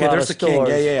Queens. Okay, there's the King.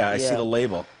 Yeah. I see the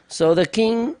label. So the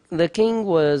king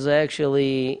was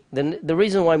actually the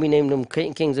reason why we named them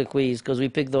Kings and Queens, because we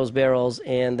picked those barrels,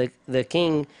 and the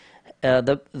King,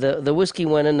 the whiskey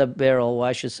went in the barrel. Well,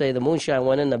 I should say the moonshine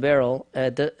went in the barrel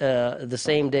at the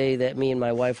same day that me and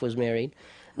my wife was married.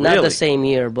 Not Really? the same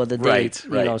year, but the date.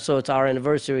 Right. So it's our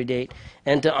anniversary date,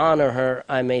 and to honor her,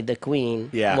 I made the Queen.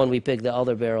 Yeah. When we picked the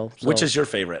other barrel. So. Which is your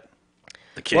favorite?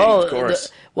 The King, Well, of course.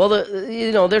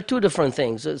 they're 2 different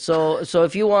things. So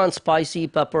if you want spicy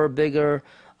pepper, bigger,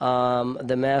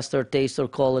 the master taster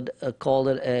called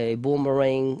it a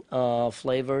boomerang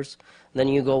flavors. Then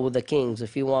you go with the Kings.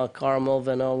 If you want caramel,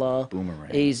 vanilla,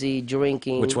 Boomerang. easy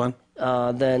drinking. Which one?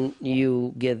 Then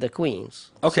you get the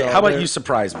Queens. Okay, So how about they're- you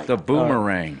surprise me? The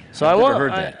boomerang. So I've I never want-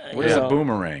 heard I- that. you What is know, a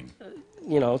boomerang?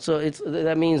 So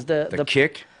that means The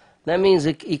kick. That means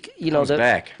Comes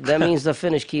back. That means the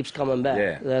finish keeps coming back.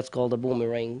 Yeah. That's called a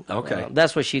boomerang. Okay.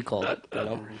 That's what she called it.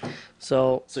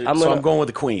 So, I'm going with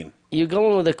the Queen. You're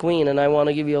going with the Queen, and I want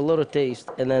to give you a little taste,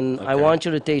 and then I Okay. want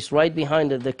you to taste right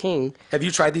behind it the King. Have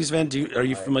you tried these, Vin? Are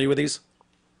you familiar with these?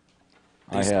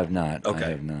 I have not. Okay. I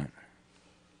have not.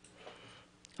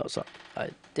 Oh, sorry, I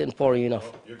didn't pour you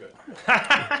enough. You're good.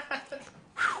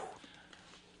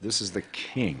 This is the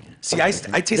King. See, I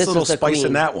taste This a little is the spice in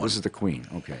Queen. that one. This is the Queen.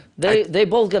 Okay. They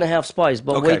both gonna have spice,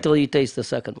 but Okay. wait till you taste the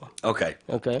second one. Okay.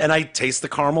 Okay. And I taste the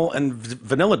caramel and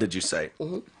vanilla, did you say?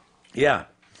 Mm-hmm. Yeah.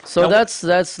 So Now-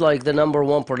 that's like the number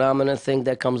 1 predominant thing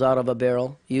that comes out of a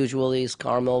barrel. Usually is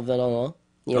caramel, vanilla.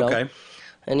 Okay.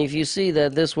 And if you see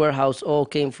that this warehouse all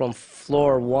came from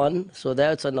floor 1, so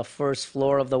that's on the first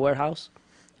floor of the warehouse,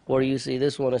 where you see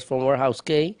this one is from warehouse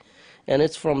K, and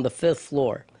it's from the 5th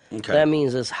floor. Okay. That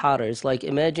means it's hotter. It's like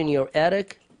imagine your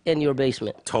attic and your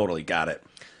basement. Totally got it.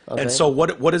 Okay. And so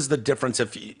what is the difference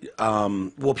if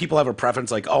will people have a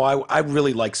preference like, oh, I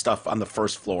really like stuff on the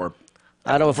first floor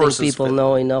I don't think people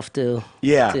know enough to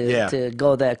to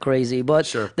go that crazy. But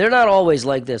Sure. they're not always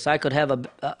like this. I could have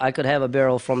a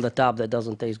barrel from the top that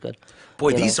doesn't taste good.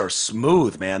 Boy, these are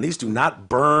smooth, man. These do not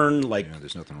burn like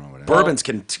There's nothing wrong with that. bourbons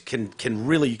can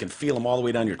really, you can feel them all the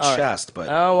way down your chest. But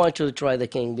I want you to try the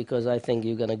King because I think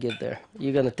you're gonna get there.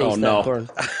 You're gonna taste that burn.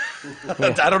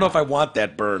 I don't know if I want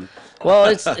that burn. Well,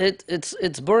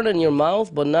 it's burn in your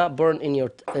mouth, but not burn in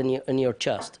your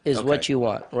chest is what you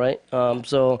want, right?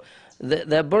 So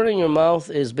that burn in your mouth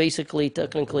is basically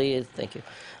technically, thank you.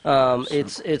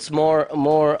 It's more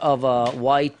of a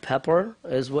white pepper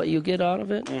is what you get out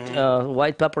of it.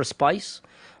 White pepper spice,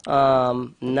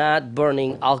 not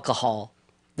burning alcohol.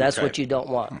 That's what you don't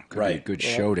want. Could be a good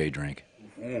show day drink.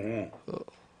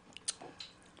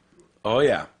 Oh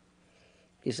yeah.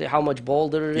 You see how much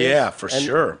bolder it is? Yeah, for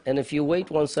sure. And if you wait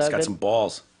 1 second, It's got some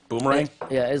balls. Boomerang.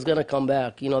 it's gonna come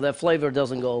back. You know that flavor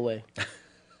doesn't go away.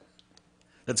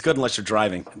 That's good unless you're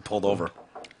driving and pulled over.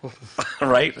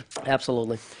 Right?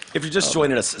 Absolutely. If you're just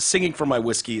joining us, Singing for My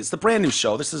Whiskey is the brand new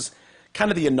show. This is kind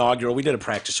of the inaugural. We did a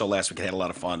practice show last week and had a lot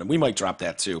of fun, and we might drop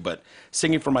that too. But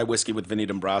Singing for My Whiskey with Vinnie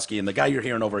Dombroski, and the guy you're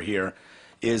hearing over here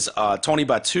is Tony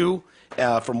Batu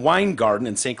from Wine Garden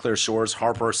in St. Clair Shores,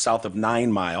 Harper, south of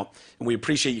 9 Mile. And we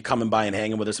appreciate you coming by and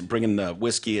hanging with us and bringing the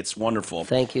whiskey. It's wonderful.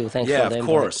 Thank you. Thanks yeah, for the of invite.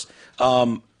 course.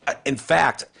 In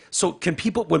fact, so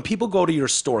when people go to your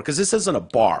store, because this isn't a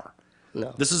bar.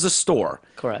 No. This is a store.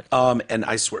 Correct. And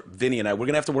I swear, Vinny and I, we're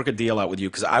going to have to work a deal out with you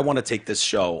because I want to take this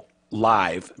show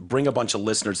live, bring a bunch of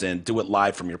listeners in, do it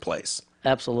live from your place.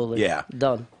 Absolutely. Yeah.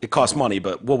 Done. It costs money,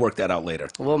 but we'll work that out later.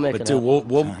 We'll make but it dude,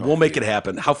 happen. we'll make it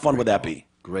happen. How fun would that be?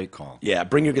 Great call. Yeah,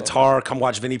 bring your guitar, come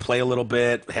watch Vinny play a little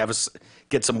bit, have us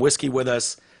get some whiskey with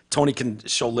us. Tony can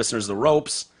show listeners the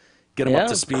ropes, get them up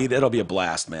to speed. It'll be a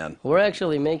blast, man. We're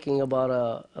actually making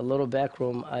about a little back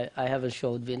room. I haven't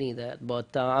showed Vinny that,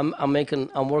 but I'm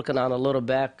working on a little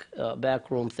back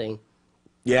room thing.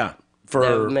 Yeah,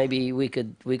 for maybe we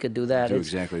could do that. Do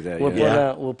exactly that. We're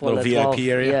Yeah. putting Little a 12, VIP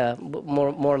area? Yeah,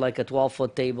 more like a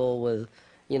 12-foot table with,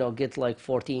 get like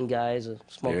 14 guys,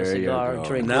 smoke There a you cigar, go.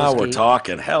 drink now whiskey. we're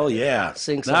talking. Hell yeah.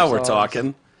 Sing some now we're songs.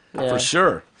 talking Yeah. for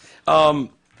sure.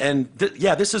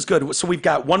 This is good. So we've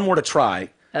got one more to try.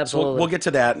 Absolutely. So we'll get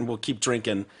to that and we'll keep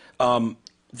drinking.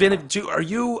 Vin, are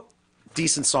you a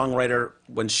decent songwriter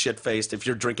when shit faced? If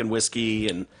you're drinking whiskey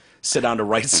and sit down to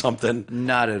write something?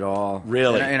 Not at all.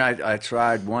 Really? And I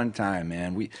tried one time,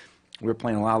 man. We were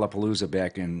playing Lollapalooza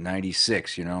back in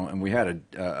 '96, and we had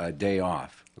a day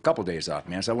off, a couple days off,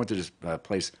 man. So I went to this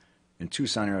place in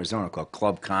Tucson, Arizona called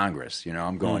Club Congress.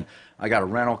 I'm going. I got a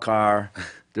rental car.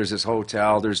 There's this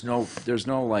hotel. There's no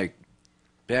like.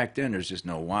 Back then, there's just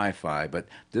no Wi-Fi, but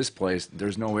this place,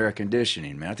 there's no air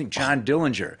conditioning, man. I think John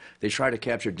Dillinger, they tried to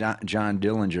capture John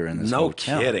Dillinger in this hotel. No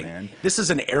kidding. Man. This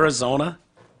is in Arizona?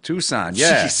 Tucson,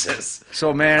 yeah. Jesus.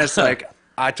 So, man, it's like,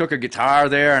 I took a guitar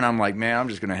there, and I'm like, man, I'm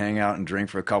just going to hang out and drink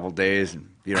for a couple days and,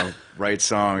 write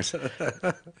songs.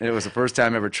 It was the first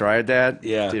time I ever tried that.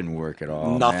 Yeah. It didn't work at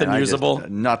all. Nothing man. usable?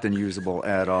 Nothing usable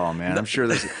at all, man. I'm sure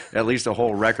there's at least a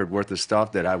whole record worth of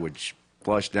stuff that I would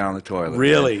flush down the toilet.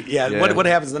 Really? Man. Yeah. What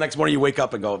happens the next morning? You wake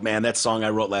up and go, man, that song I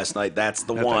wrote last night, that's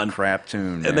the one. A crap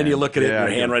tune. And then you look at it and your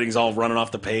yeah. handwriting's all running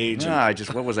off the page. No,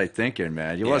 what was I thinking,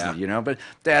 man? It wasn't, but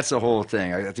that's the whole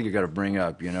thing. I think you got to bring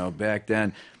up, back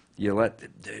then, you let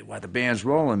the band's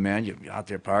rolling, man. You're out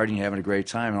there partying, having a great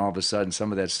time, and all of a sudden,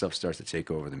 some of that stuff starts to take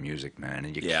over the music, man.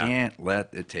 And you can't let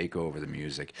it take over the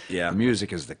music. Yeah. The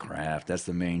music is the craft. That's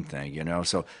the main thing,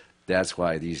 So that's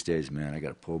why these days, man, I got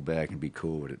to pull back and be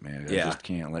cool with it, man. I just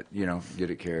can't let, get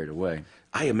it carried away.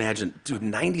 I imagine, dude,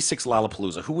 96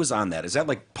 Lollapalooza. Who was on that? Is that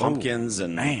like Pumpkins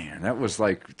and... Man, that was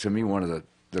like, to me, one of the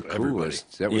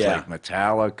coolest. That was like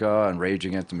Metallica and Rage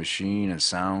Against the Machine and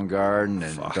Soundgarden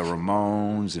and the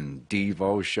Ramones and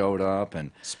Devo showed up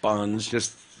and Sponge.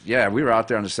 we were out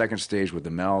there on the second stage with the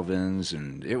Melvins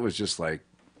and it was just like,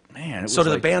 man. It was so do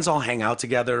like, the bands all hang out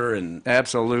together? And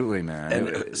absolutely, man.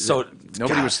 And so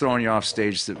nobody was throwing you off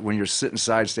stage when you're sitting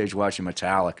side stage watching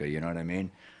Metallica, you know what I mean?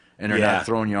 And they're not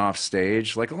throwing you off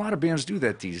stage. Like a lot of bands do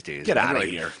that these days. Get out of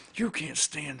here. You can't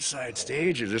stand side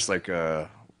stage. You're just like,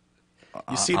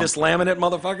 you see this laminate,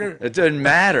 motherfucker? it doesn't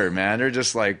matter, man. They're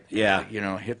just like, Yeah.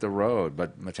 hit the road.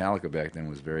 But Metallica back then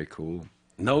was very cool.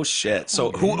 No shit.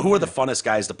 So who are the funnest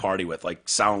guys to party with? Like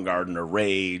Soundgarden or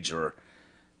Rage or...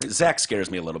 Zach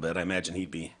scares me a little bit. I imagine he'd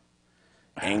be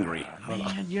angry.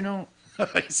 Man,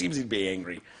 He seems he'd be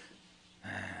angry.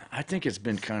 I think it's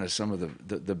been kind of some of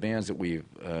the bands that we've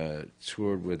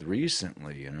toured with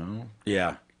recently,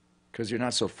 Yeah. Because you're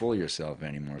not so full of yourself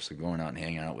anymore. So going out and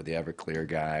hanging out with the Everclear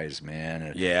guys, man,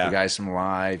 and Yeah. the guys from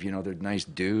Live, they're nice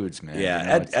dudes, man.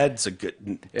 Yeah, Ed's a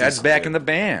good. Ed's back in the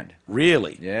band.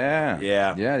 Really? Yeah.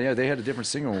 Yeah. Yeah. They had a different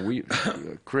singer.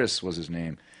 Chris was his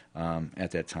name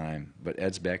at that time, but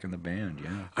Ed's back in the band.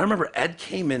 Yeah. I remember Ed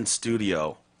came in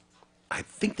studio. I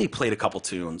think they played a couple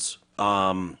tunes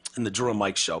in the Drew and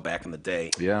Mike show back in the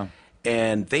day. Yeah.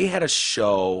 And they had a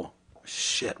show.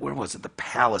 Shit, where was it? The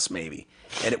Palace, maybe.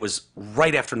 And it was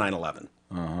right after 9/11.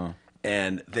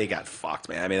 And they got fucked,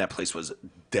 man. I mean, that place was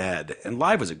dead. And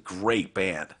Live was a great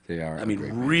band. They are. I mean,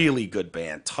 really good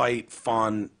band. Tight,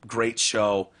 fun, great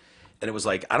show. And it was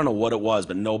like, I don't know what it was,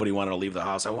 but nobody wanted to leave the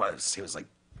house. I wanted to say it was like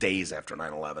days after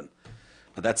 9/11.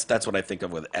 But that's what I think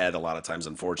of with Ed a lot of times,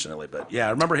 unfortunately. But yeah,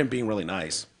 I remember him being really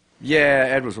nice. Yeah,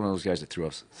 Ed was one of those guys that threw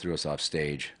us off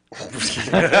stage.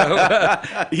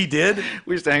 He did?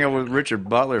 We used to hang out with Richard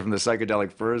Butler from the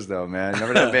Psychedelic Furs, though, man.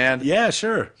 Remember that band? Yeah,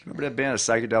 sure. Remember that band, the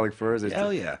Psychedelic Furs?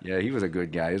 Hell yeah. Yeah, he was a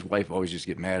good guy. His wife always used to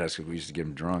get mad at us because we used to get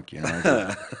him drunk,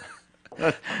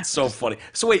 So funny.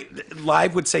 So wait,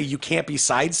 Live would say you can't be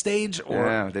side stage?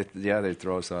 Or? They'd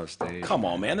throw us off stage. Come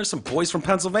on, man. There's some boys from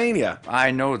Pennsylvania.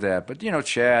 I know that, but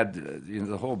Chad,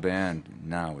 the whole band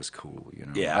now is cool.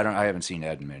 Yeah. I haven't seen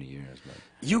Ed in many years, but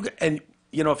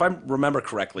If I remember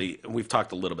correctly, and we've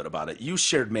talked a little bit about it, you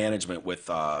shared management with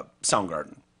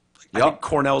Soundgarden. I think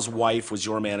Cornell's wife was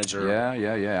your manager.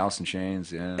 Yeah. Allison Chains,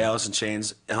 yeah. Allison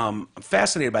Chains. I'm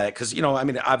fascinated by that because,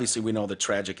 obviously we know the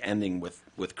tragic ending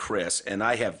with Chris, and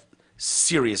I have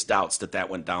serious doubts that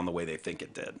went down the way they think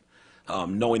it did.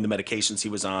 Knowing the medications he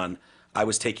was on, I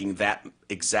was taking that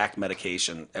exact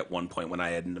medication at one point when I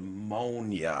had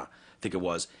pneumonia, I think it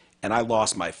was, and I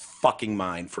lost my fucking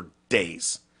mind for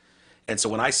days. And so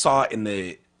when I saw in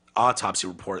the autopsy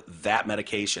report that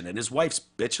medication, and his wife's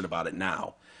bitching about it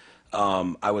now,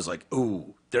 I was like,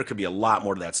 ooh, there could be a lot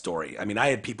more to that story. I mean, I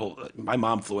had people, my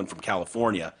mom flew in from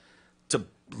California to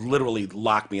literally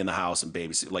lock me in the house and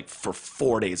babysit. Like for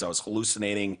 4 days, I was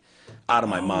hallucinating out of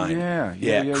my mind.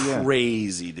 Yeah.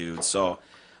 Crazy, dude. So,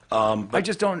 I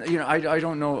just don't, I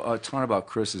don't know a ton about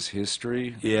Chris's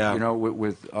history. Yeah.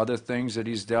 With other things that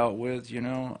he's dealt with.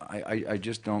 I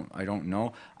just don't. I don't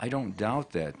know. I don't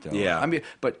doubt that though. Yeah. I mean,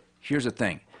 but here's the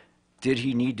thing. Did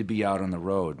he need to be out on the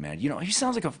road, man? He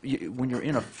sounds like when you're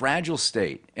in a fragile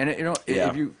state, and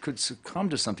if you could succumb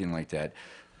to something like that,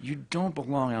 you don't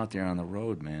belong out there on the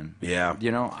road, man. Yeah.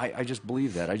 I just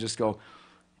believe that. I just go.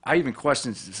 I even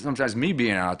question sometimes me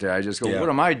being out there. I just go, Yeah. what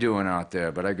am I doing out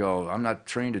there? But I go, I'm not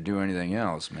trained to do anything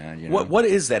else, man. What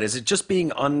is that? Is it just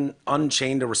being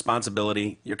unchained to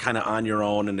responsibility? You're kind of on your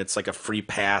own, and it's like a free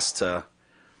pass to.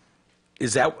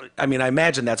 Is that? I mean, I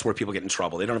imagine that's where people get in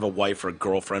trouble. They don't have a wife or a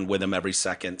girlfriend with them every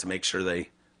second to make sure they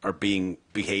are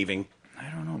behaving. I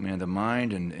don't know, man. The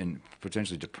mind and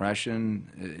potentially depression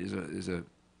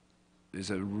is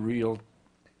a real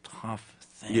tough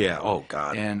thing. Yeah. Oh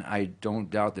God. And I don't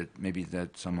doubt that maybe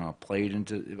that somehow played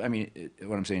into. I mean,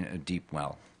 what I'm saying, a deep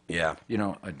well. Yeah.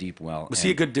 A deep well. Was he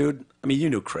a good dude? I mean, you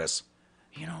knew Chris.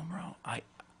 Bro,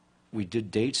 we did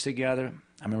dates together.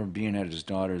 I remember being at his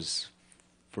daughter's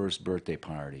first birthday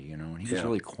party, and he was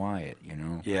really quiet,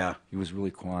 Yeah. He was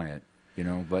really quiet,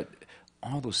 but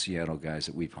all those Seattle guys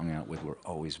that we've hung out with were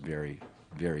always very,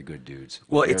 very good dudes.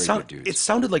 Well, very it good dudes. it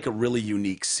sounded like a really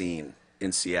unique scene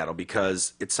in Seattle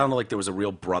because it sounded like there was a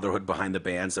real brotherhood behind the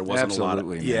bands. There wasn't a lot of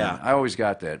man. yeah. I always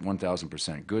got that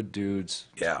 1,000% good dudes,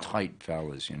 Yeah. tight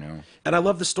fellas, And I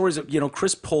love the stories of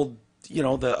Chris pulled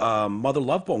the Mother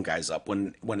Love Bone guys up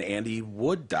when Andy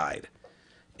Wood died.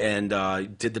 And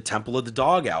did the Temple of the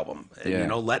Dog album. And,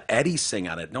 Yeah. let Eddie sing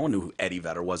on it. No one knew who Eddie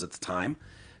Vedder was at the time.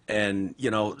 And,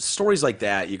 stories like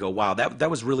that, you go, wow, that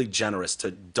was really generous to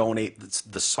donate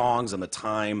the songs and the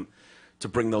time to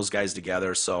bring those guys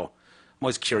together. So I'm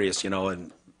always curious,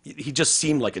 and he just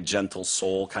seemed like a gentle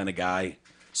soul kind of guy,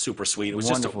 super sweet. It was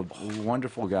wonderful,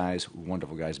 wonderful guys.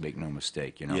 Wonderful guys make no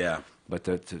mistake, Yeah. But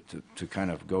to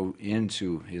kind of go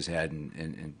into his head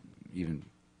and even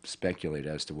speculate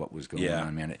as to what was going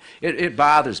on, man. It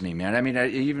bothers me, man. I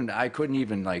mean, I couldn't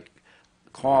even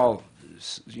call,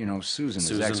 Susan,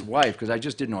 his ex-wife, because I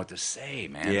just didn't know what to say,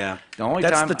 man. Yeah.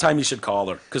 That's the time you should call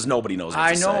her because nobody knows what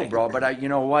to say. I know, bro, but you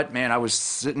know what, man? I was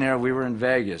sitting there. We were in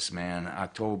Vegas, man,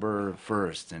 October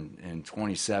 1st in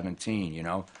 2017.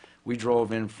 We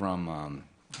drove in from.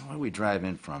 Where did we drive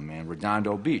in from, man?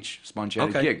 Redondo Beach. Sponge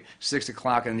had a gig. 6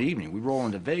 o'clock in the evening. We roll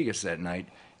into Vegas that night.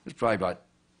 It was probably about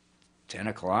 10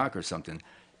 o'clock or something,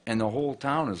 and the whole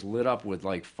town is lit up with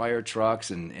fire trucks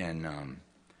and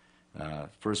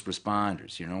first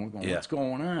responders. We're going, what's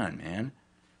going on, man?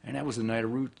 And that was the night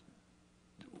of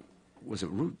was it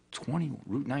Route 20,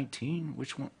 Route 19?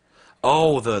 Which one?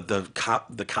 Oh, the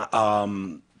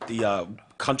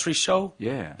country show.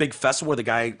 Yeah. Big festival where the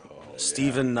guy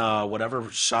Steven whatever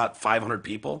shot 500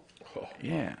 people.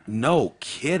 Yeah. No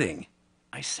kidding.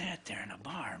 I sat there in a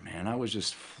bar, man. I was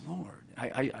just floored.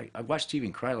 I watched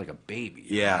Steven cry like a baby.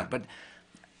 Yeah. But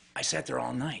I sat there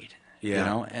all night. Yeah. You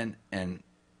know, and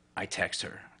I text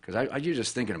her because you're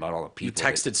just thinking about all the You people.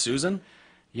 texted Susan?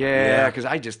 Yeah, because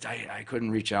I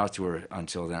couldn't reach out to her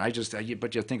until then.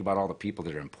 But you think about all the people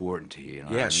that are important to you. You know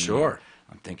what I mean? Sure.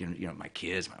 I'm thinking, you know, my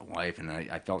kids, my wife, and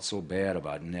I felt so bad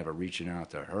about never reaching out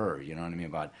to her. You know what I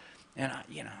mean? I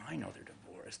know they're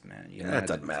divorced, man. You know, That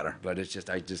doesn't matter. But it's just,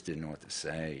 I just didn't know what to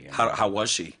say. You know? How was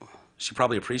she? She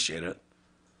probably appreciated it.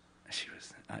 She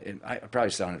was. I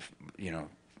probably sounded, you know,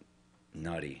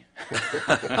 nutty.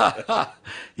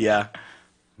 Yeah.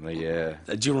 But yeah.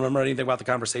 Do you remember anything about the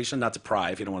conversation? Not to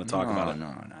pry if you don't want to talk about it.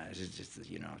 No. It's just,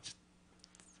 you know, just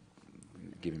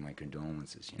giving my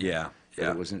condolences. You know? Yeah. But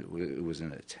Yeah. it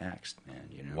wasn't a text, man.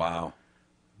 You know. Wow.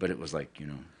 But it was like, you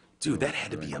know. Dude, that had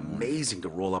to be amazing to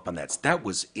roll up on that. That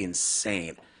was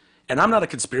insane. And I'm not a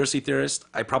conspiracy theorist.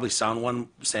 I probably sound one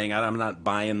saying I'm not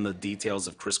buying the details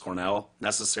of Chris Cornell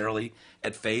necessarily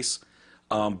at face.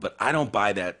 But I don't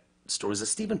buy that story. Was it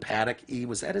Stephen Paddock?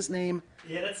 Was that his name?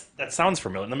 Yeah, that sounds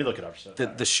familiar. Let me look it up.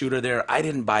 The shooter there. I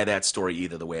didn't buy that story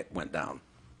either. The way it went down.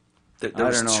 There I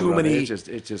was don't know, too brother. many.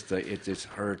 It just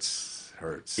hurts.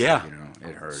 Yeah. You know,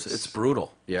 it hurts. It's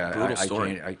brutal. Yeah, Brutal I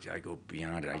story. can't. I go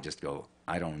beyond it. I just go.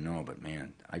 I don't know, but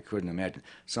man, I couldn't imagine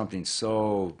something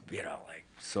so, you know, like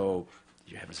so.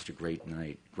 You're having such a great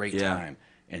night, great Yeah. time,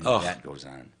 and Ugh. that goes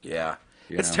on. Yeah.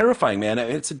 You It's know? terrifying, man.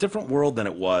 It's a different world than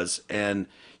it was. And,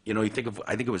 you know, you think of,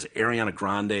 I think it was Ariana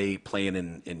Grande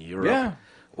playing in Europe Yeah.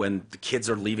 when the kids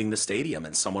are leaving the stadium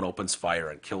and someone opens fire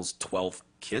and kills 12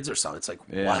 kids or something. It's like,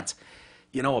 Yeah. what?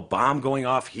 You know, a bomb going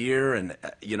off here. And,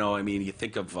 you know, I mean, you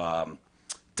think of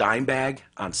Dimebag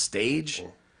on stage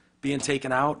being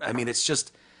taken out. I mean, it's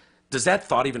just, does that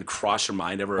thought even cross your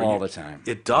mind ever? All the time.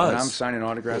 It does. When I'm signing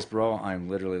autographs, bro, I'm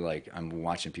literally like, I'm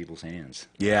watching people's hands.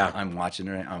 Yeah. I'm watching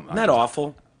their. Isn't that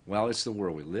awful? Well, it's the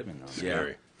world we live in, though. Yeah.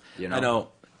 Very. You know. I know.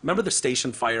 Remember the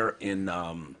station fire in?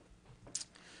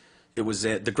 It was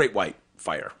the Great White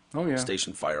Fire. Oh, yeah.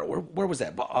 Station fire. Where was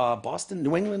that? Boston,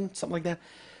 New England, something like that.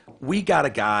 We got a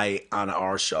guy on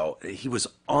our show. He was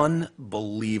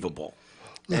unbelievable.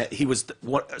 He was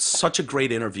such a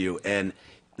great interview, and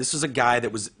this was a guy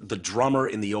that was the drummer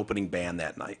in the opening band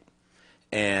that night.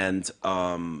 And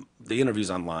the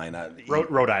interview's online.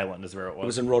 Rhode Island is where it was. It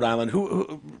was in Rhode Island.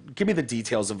 Who give me the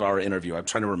details of our interview? I'm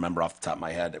trying to remember off the top of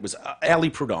my head. It was Ali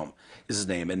Prudhomme is his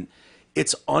name, and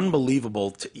it's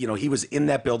unbelievable. You know, he was in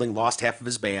that building, lost half of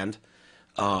his band,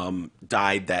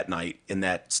 died that night in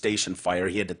that station fire.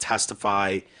 He had to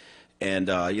testify, and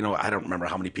you know, I don't remember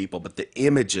how many people, but the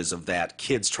images of that,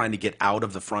 kids trying to get out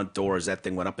of the front door as that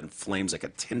thing went up in flames like a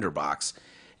tinderbox.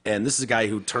 And this is a guy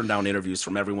who turned down interviews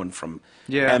from everyone from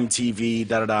MTV,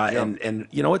 and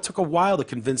you know, it took a while to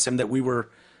convince him that we were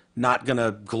not going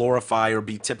to glorify or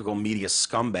be typical media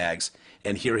scumbags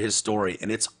and hear his story.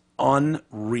 And it's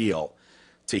unreal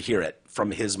to hear it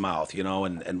from his mouth, you know,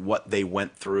 and what they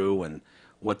went through and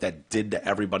what that did to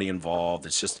everybody involved.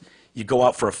 It's just, you go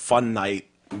out for a fun night,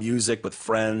 music with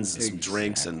friends and some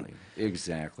drinks. And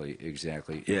Exactly.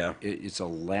 Yeah. It's the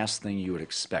last thing you would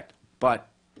expect, but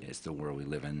it's the world we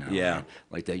live in now. Yeah. Man.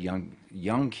 Like that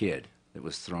young kid that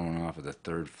was thrown off of the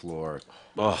third floor at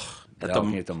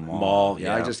balcony the at the mall. mall.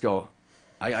 Yeah, I just go,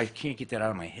 I can't get that out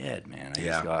of my head, man.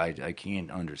 I can't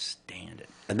understand it.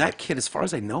 And that kid, as far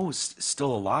as I know, is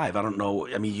still alive. I don't know.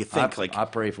 I mean, you think I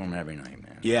pray for him every night,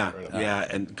 man. Yeah,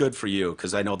 and good for you,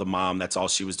 because I know the mom. That's all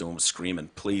she was doing was screaming,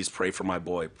 "Please pray for my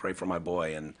boy, pray for my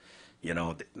boy." And you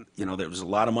know, there was a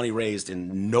lot of money raised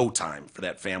in no time for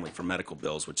that family for medical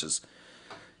bills, which is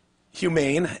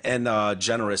humane and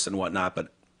generous and whatnot.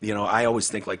 But you know, I always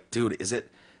think like, dude,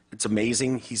 it's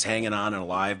amazing he's hanging on and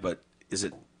alive, but is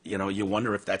it? You know, you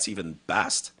wonder if that's even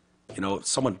best. You know, a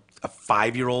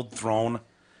 5-year-old thrown.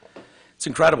 It's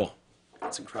incredible.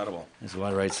 It's incredible. That's why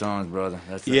I write songs, brother.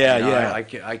 I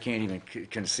can't even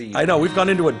conceive. I know, we've gone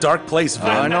into a dark place, Vin.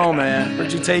 I know, man.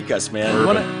 Where'd you take us,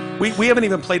 man? We haven't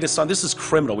even played this song. This is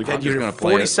criminal. We've had you here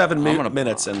 47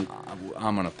 minutes. And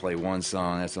I'm going to play one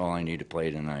song. That's all I need to play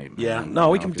tonight. Yeah, man.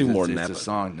 no, we can do more than that. It's a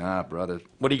song. Nah, brother.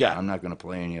 What do you got? I'm not going to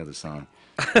play any other song.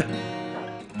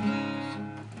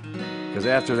 Because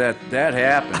after that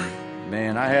happened,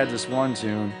 man, I had this one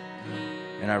tune,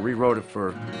 and I rewrote it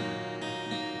for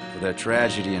that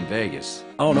tragedy in Vegas.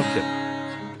 Oh, no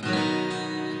kidding.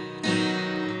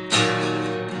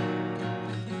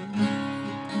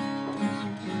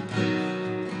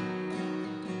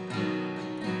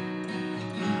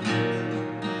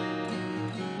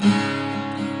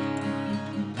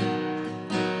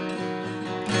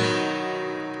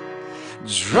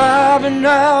 driving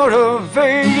out of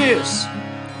Vegas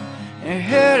and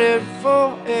headed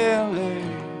for LA.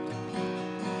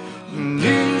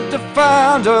 Need to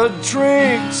find a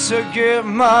drink to get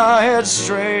my head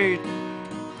straight.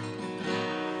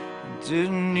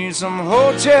 Didn't need some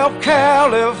Hotel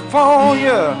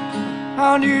California,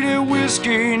 I needed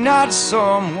whiskey, not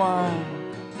some wine.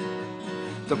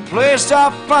 The place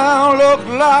I found looked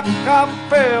like I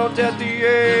felt at the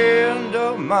end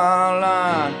of my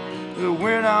line. But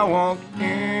when I walked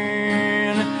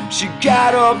in, she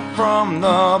got up from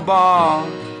the bar,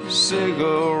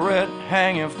 cigarette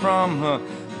hanging from her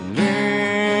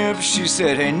lips. She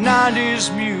said, "Hey, 90s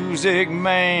music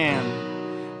man,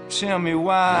 tell me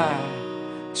why,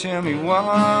 tell me why.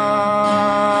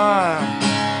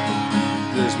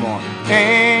 There's more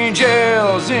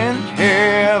angels in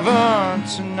heaven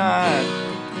tonight,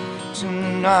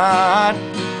 tonight.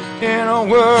 In a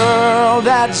world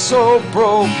that's so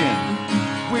broken,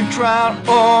 we cried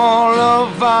all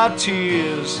of our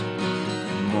tears.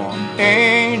 More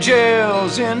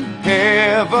angels in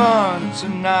heaven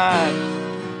tonight.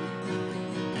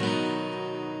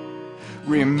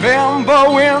 Remember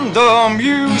when the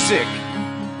music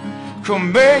could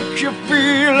make you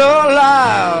feel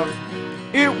alive?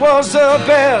 It was the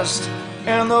best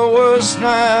and the worst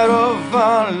night of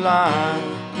our life.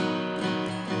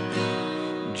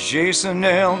 Jason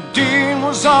Aldean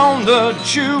was on the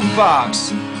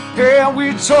jukebox. Yeah,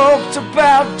 we talked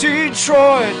about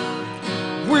Detroit.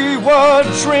 We were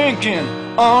drinking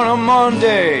on a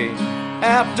Monday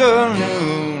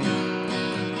afternoon.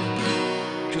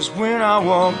 'Cause when I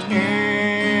walked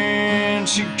in,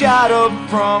 she got up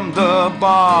from the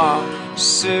bar,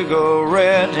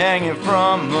 cigarette hanging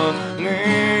from her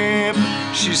lip.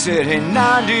 She said, "Hey,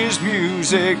 90s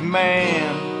music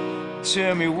man,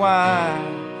 tell me why,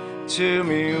 tell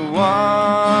me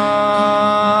why.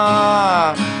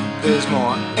 There's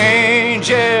more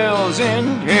angels in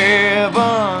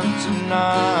heaven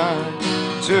tonight,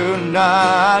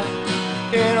 tonight.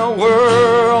 In a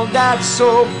world that's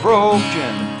so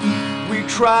broken, we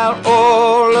cried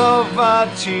all of our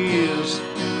tears.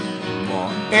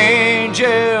 More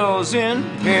angels in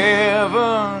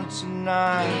heaven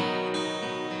tonight."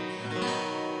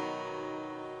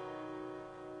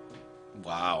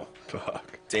 Wow.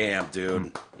 Damn,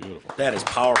 dude. Beautiful. That is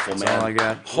powerful, man. all I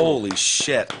got. Holy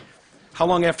shit. How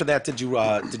long after that did you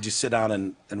sit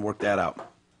down and work that out?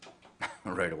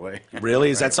 Right away. Really?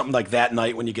 Is that something like that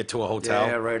night when you get to a hotel?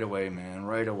 Yeah, right away, man.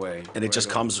 Right away. And it right just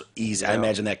away. comes easy. I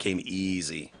imagine that came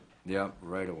easy. Yep,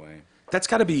 right away. That's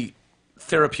got to be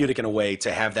therapeutic in a way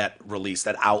to have that release,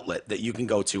 that outlet that you can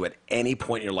go to at any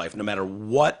point in your life, no matter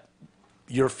what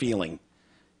you're feeling.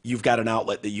 You've got an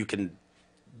outlet that you can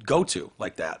go to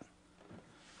like that.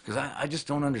 Because I just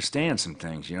don't understand some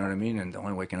things, you know what I mean? And the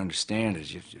only way I can understand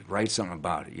is you write something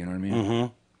about it, you know what I mean?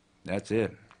 Mm-hmm. That's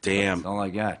it. Damn. That's all I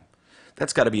got.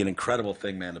 That's got to be an incredible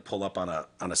thing, man, to pull up on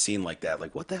a scene like that.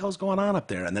 Like, what the hell's going on up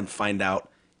there? And then find out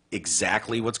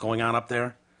exactly what's going on up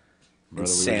there. Brother,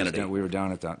 Insanity. we were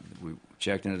down at we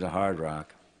checked into the Hard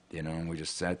Rock, you know, and we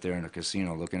just sat there in the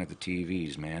casino looking at the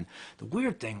TVs, man. The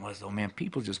weird thing was, though, man,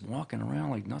 people just walking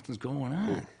around like nothing's going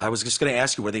on. I was just going to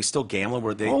ask you, were they still gambling?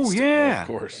 Were they? Oh, yeah. Of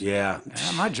course. Yeah.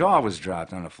 Man, my jaw was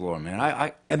dropped on the floor,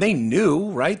 man. And they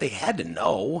knew, right? They had to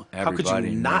know. How could you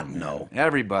Everybody not knew, man. know?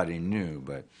 Everybody knew,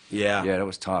 but Yeah. that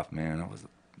was tough, man. That was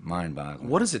mind-boggling.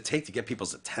 What does it take to get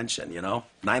people's attention, you know?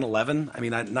 9/11? I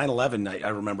mean, 9/11, I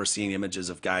remember seeing images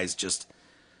of guys just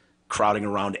crowding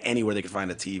around anywhere they could find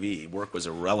a TV. Work was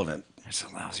irrelevant. It's a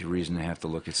lousy reason to have to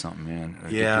look at something, man. Or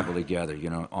Yeah. get people together, you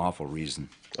know, awful reason.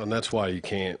 And that's why you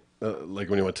can't, like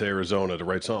when you went to Arizona to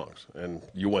write songs, and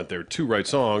you went there to write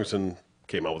songs and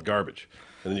came out with garbage.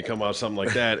 And then you come out with something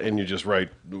like that, and you just write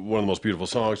one of the most beautiful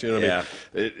songs. You know what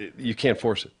I mean? You can't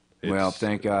force it. Well, It's-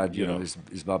 thank God, you know, it's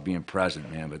about being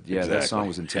present, man. But yeah, that Exactly. song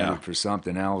was intended Yeah. for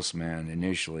something else, man,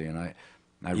 initially, and I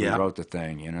Yeah. rewrote the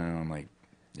thing, you know. I'm like,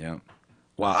 yeah.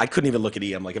 Wow, I couldn't even look at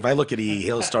E. I'm like, if I look at E,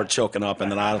 he'll start choking up,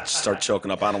 and then I'll start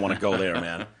choking up. I don't want to go there,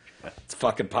 man. It's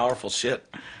fucking powerful shit.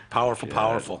 Powerful.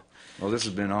 Well, this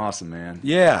has been awesome, man.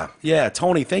 Yeah.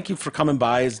 Tony, thank you for coming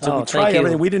by. Did Oh, we try thank you.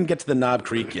 everything? We didn't get to the Knob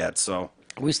Creek yet, so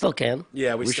We still can.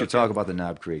 yeah, We still should talk about the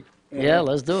Knob Creek. Yeah,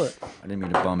 let's do it. I didn't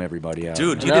mean to bum everybody out.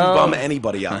 Dude, you No. didn't bum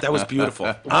anybody out. That was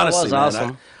beautiful. Honestly, was man,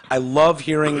 awesome. I love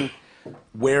hearing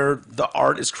where the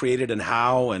art is created and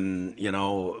how, and you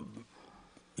know,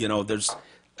 there's.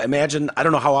 Imagine, I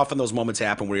don't know how often those moments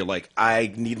happen where you're like,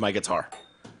 I need my guitar,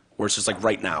 where it's just like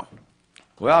right now.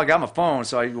 Well, I got my phone,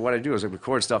 so what I do is I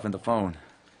record stuff in the phone.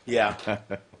 Yeah.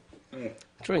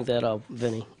 Drink that up,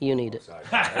 Vinny. You need it.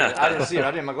 I didn't see it.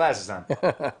 I didn't have my glasses on.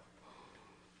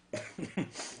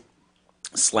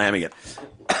 Slamming it.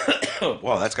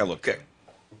 Wow, that's got a little kick.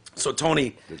 So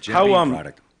Tony, The Jim how Beam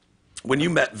product. when you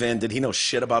met Vin, did he know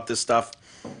shit about this stuff?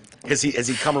 Has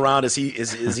he come around? Is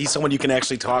he someone you can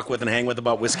actually talk with and hang with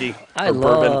about whiskey I or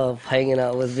bourbon? love hanging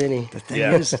out with Vinny. The thing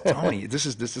is, Tony, this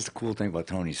is the cool thing about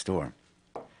Tony's store.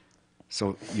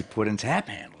 So you put in tap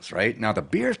handles, right? Now the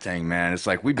beer thing, man, it's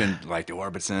like we've been like the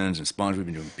Orbisons and Sponge. We've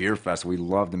been doing beer fest. We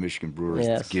love the Michigan Brewers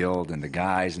Yes. Guild and the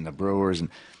guys and the brewers, and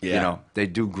you Yeah. know they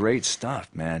do great stuff,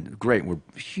 man. Great, we're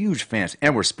huge fans,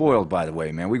 and we're spoiled, by the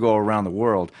way, man. We go around the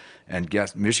world, and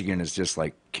guess Michigan is just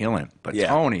like killing. But Yeah.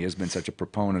 Tony has been such a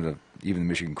proponent of even the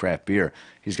Michigan craft beer.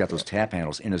 He's got those tap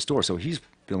handles in his store, so he's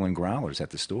filling growlers at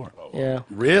the store. Yeah.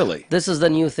 Really? This is the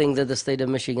new thing that the state of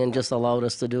Michigan just allowed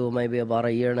us to do maybe about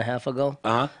a year and a half ago.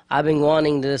 Uh-huh. I've been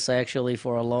wanting this actually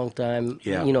for a long time.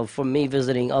 Yeah. You know, for me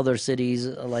visiting other cities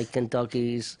like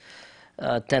Kentucky's,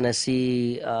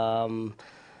 Tennessee, where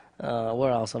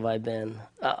else have I been?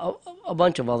 A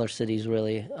bunch of other cities,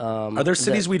 really. Are there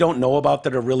cities we don't know about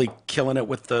that are really killing it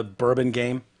with the bourbon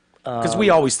game? Because we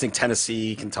always think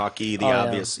Tennessee, Kentucky, the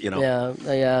obvious, you know.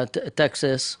 Yeah,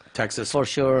 Texas. Texas. For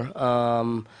sure.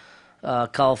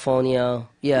 California.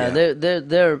 Yeah, Yeah.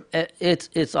 they're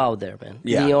it's out there, man.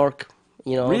 Yeah. New York,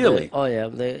 you know. Really?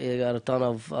 They got a ton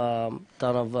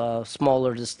of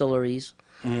smaller distilleries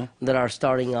that are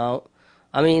starting out.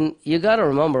 I mean, you got to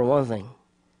remember one thing.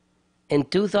 In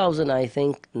 2000, I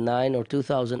think 9 or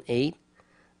 2008,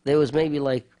 there was maybe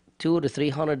like 200 to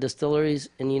 300 distilleries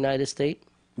in the United States.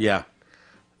 Yeah.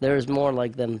 There's more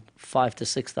like than 5,000 to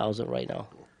 6,000 right now.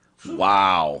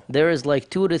 Wow. There is like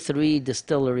 2 to 3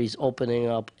 distilleries opening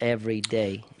up every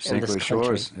day in St. this Louis country.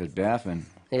 Shores at Baffin.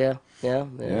 Yeah.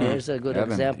 There's a good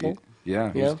Evan, example.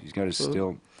 Yeah, Yeah. he's got his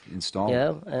still installed.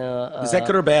 Yeah. Is that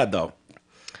good or bad, though?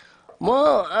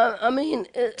 Well, I mean,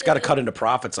 It's got to cut into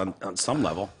profits on some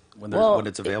level when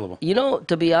it's available. You know,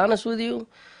 to be honest with you,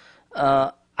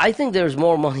 I think there's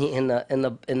more money in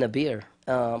the beer.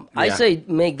 I Yeah. say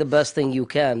make the best thing you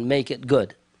can, make it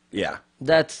good. Yeah.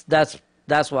 That's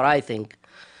what I think.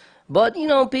 But, you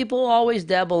know, people always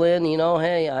dabble in, you know,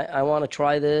 hey, I want to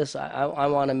try this. I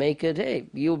want to make it. Hey,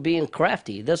 you're being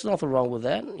crafty. There's nothing wrong with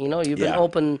that. You know, you've been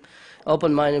Yeah.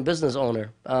 open-minded business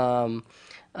owner.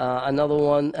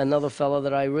 Another fella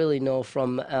that I really know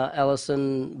from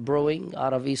Ellison Brewing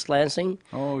out of East Lansing.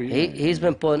 Oh, yeah. He's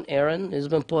been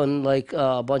putting like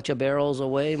a bunch of barrels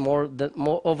away, more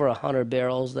over 100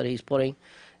 barrels that he's putting.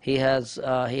 He has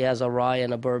a rye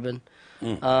and a bourbon.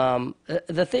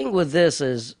 The thing with this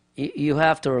is you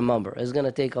have to remember it's going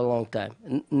to take a long time.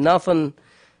 Nothing.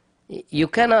 You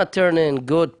cannot turn in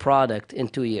good product in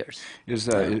 2 years.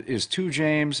 Is Two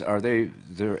James?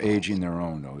 They're aging their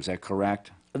own though? Is that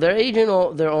correct? They're aging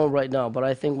their own right now, but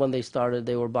I think when they started,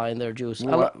 they were buying their juice.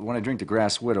 Well, when I drink the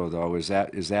Grass Widow though, is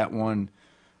that one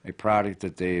a product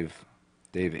that they've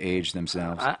aged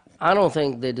themselves? I don't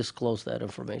think they disclose that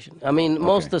information. I mean,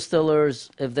 most distillers,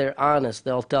 if they're honest,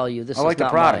 they'll tell you this is like the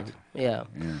not product. mine.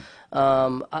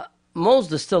 Yeah. Most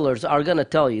distillers are going to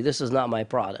tell you this is not my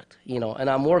product, you know, and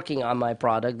I'm working on my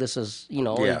product. This is, you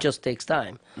know, Yeah. it just takes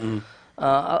time.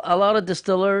 A lot of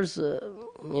distillers,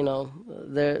 you know,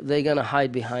 they're going to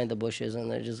hide behind the bushes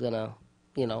and they're just going to,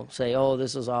 you know, say, oh,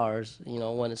 this is ours, you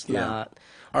know, when it's not.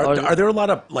 Are there a lot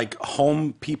of like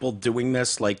home people doing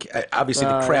this? Like obviously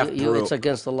the craft brew. It's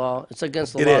against the law. It's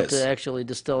against the It law is. to actually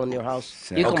distill in your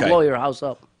house. You can Okay. blow your house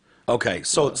up. Okay,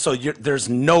 so there's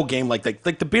no game like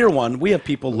the beer one. We have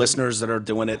people, listeners that are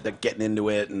doing it, that getting into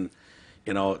it, and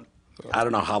you know, I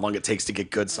don't know how long it takes to get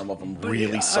good. Some of them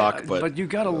really suck, but you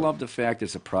got to love the fact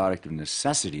it's a product of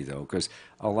necessity, though, because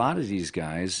a lot of these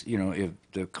guys, you know, if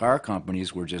the car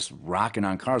companies were just rocking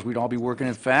on cars, we'd all be working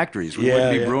in factories. We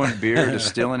wouldn't be brewing beer,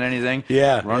 distilling anything,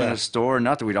 running a store,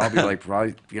 nothing. We'd all be like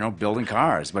probably, you know, building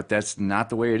cars. But that's not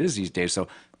the way it is these days. So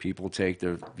people take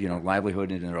their, you know,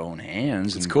 livelihood into their own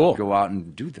hands and cool. go out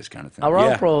and do this kind of thing.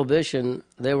 Around Yeah. Prohibition,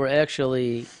 there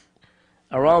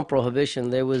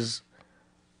was,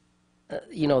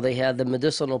 you know, they had the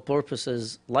medicinal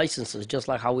purposes licenses, just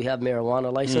like how we have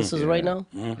marijuana licenses right now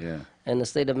Yeah. in the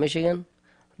state of Michigan.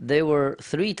 They were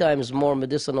 3 times more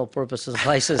medicinal purposes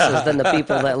licenses than the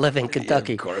people that live in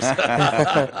Kentucky. of course,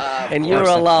 And you're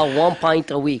allowed 1 pint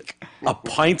a week. a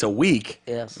pint a week.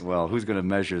 Yes. Well, who's going to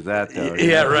measure that, though?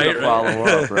 Yeah, Who's right, gonna follow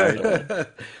up, right?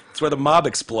 It's where the mob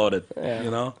exploded. You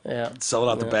know, Yeah. sell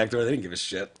it out the back door. They didn't give a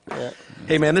shit.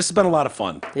 Hey man, this has been a lot of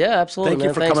fun. Yeah, absolutely, Thank you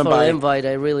man. for Thanks coming for by. the invite.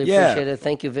 I really Yeah. appreciate it.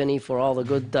 Thank you, Vinny, for all the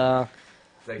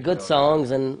good songs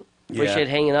and Appreciate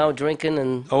hanging out, drinking,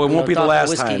 and Oh, it won't be the talking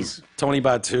last time. whiskeys. Tony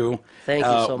Batu. Thank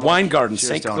you so much. Wine Garden, Cheers,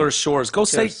 St. Tony. Clair Shores. Go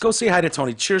say hi to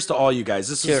Tony. Cheers to all you guys.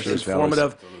 This Cheers. is Cheers,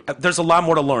 informative. There's a lot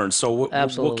more to learn, so we'll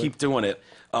Absolutely. keep doing it.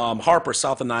 Harper,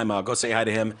 south of 9 Mile. Go say hi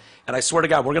to him. And I swear to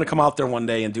God, we're going to come out there one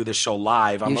day and do this show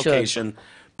live on You should. location.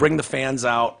 Bring the fans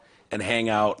out and hang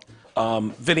out.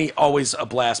 Vinny, always a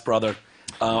blast, brother.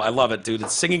 I love it, dude.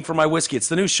 It's Singing for My Whiskey. It's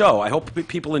the new show. I hope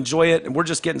people enjoy it. And we're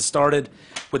just getting started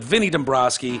with Vinnie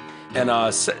Dombroski. And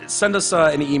send us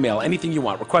an email, anything you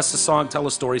want. Request a song, tell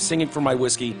a story,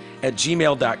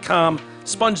 singingformywhiskey@gmail.com.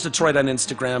 Sponge Detroit on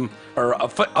Instagram, or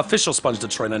official Sponge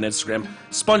Detroit on Instagram.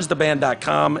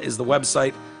 SpongeTheBand.com is the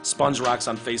website. Sponge Rocks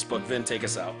on Facebook. Vin, take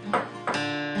us out.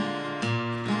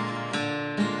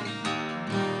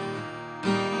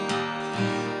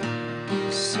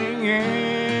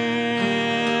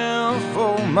 Singing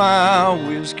for my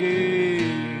whiskey.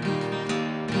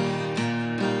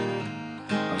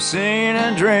 I'm singing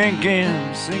and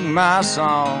drinking, sing my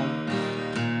song.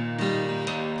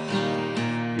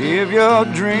 If you're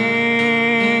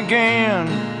drinking,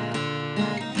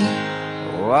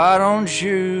 why don't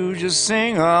you just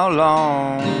sing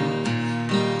along?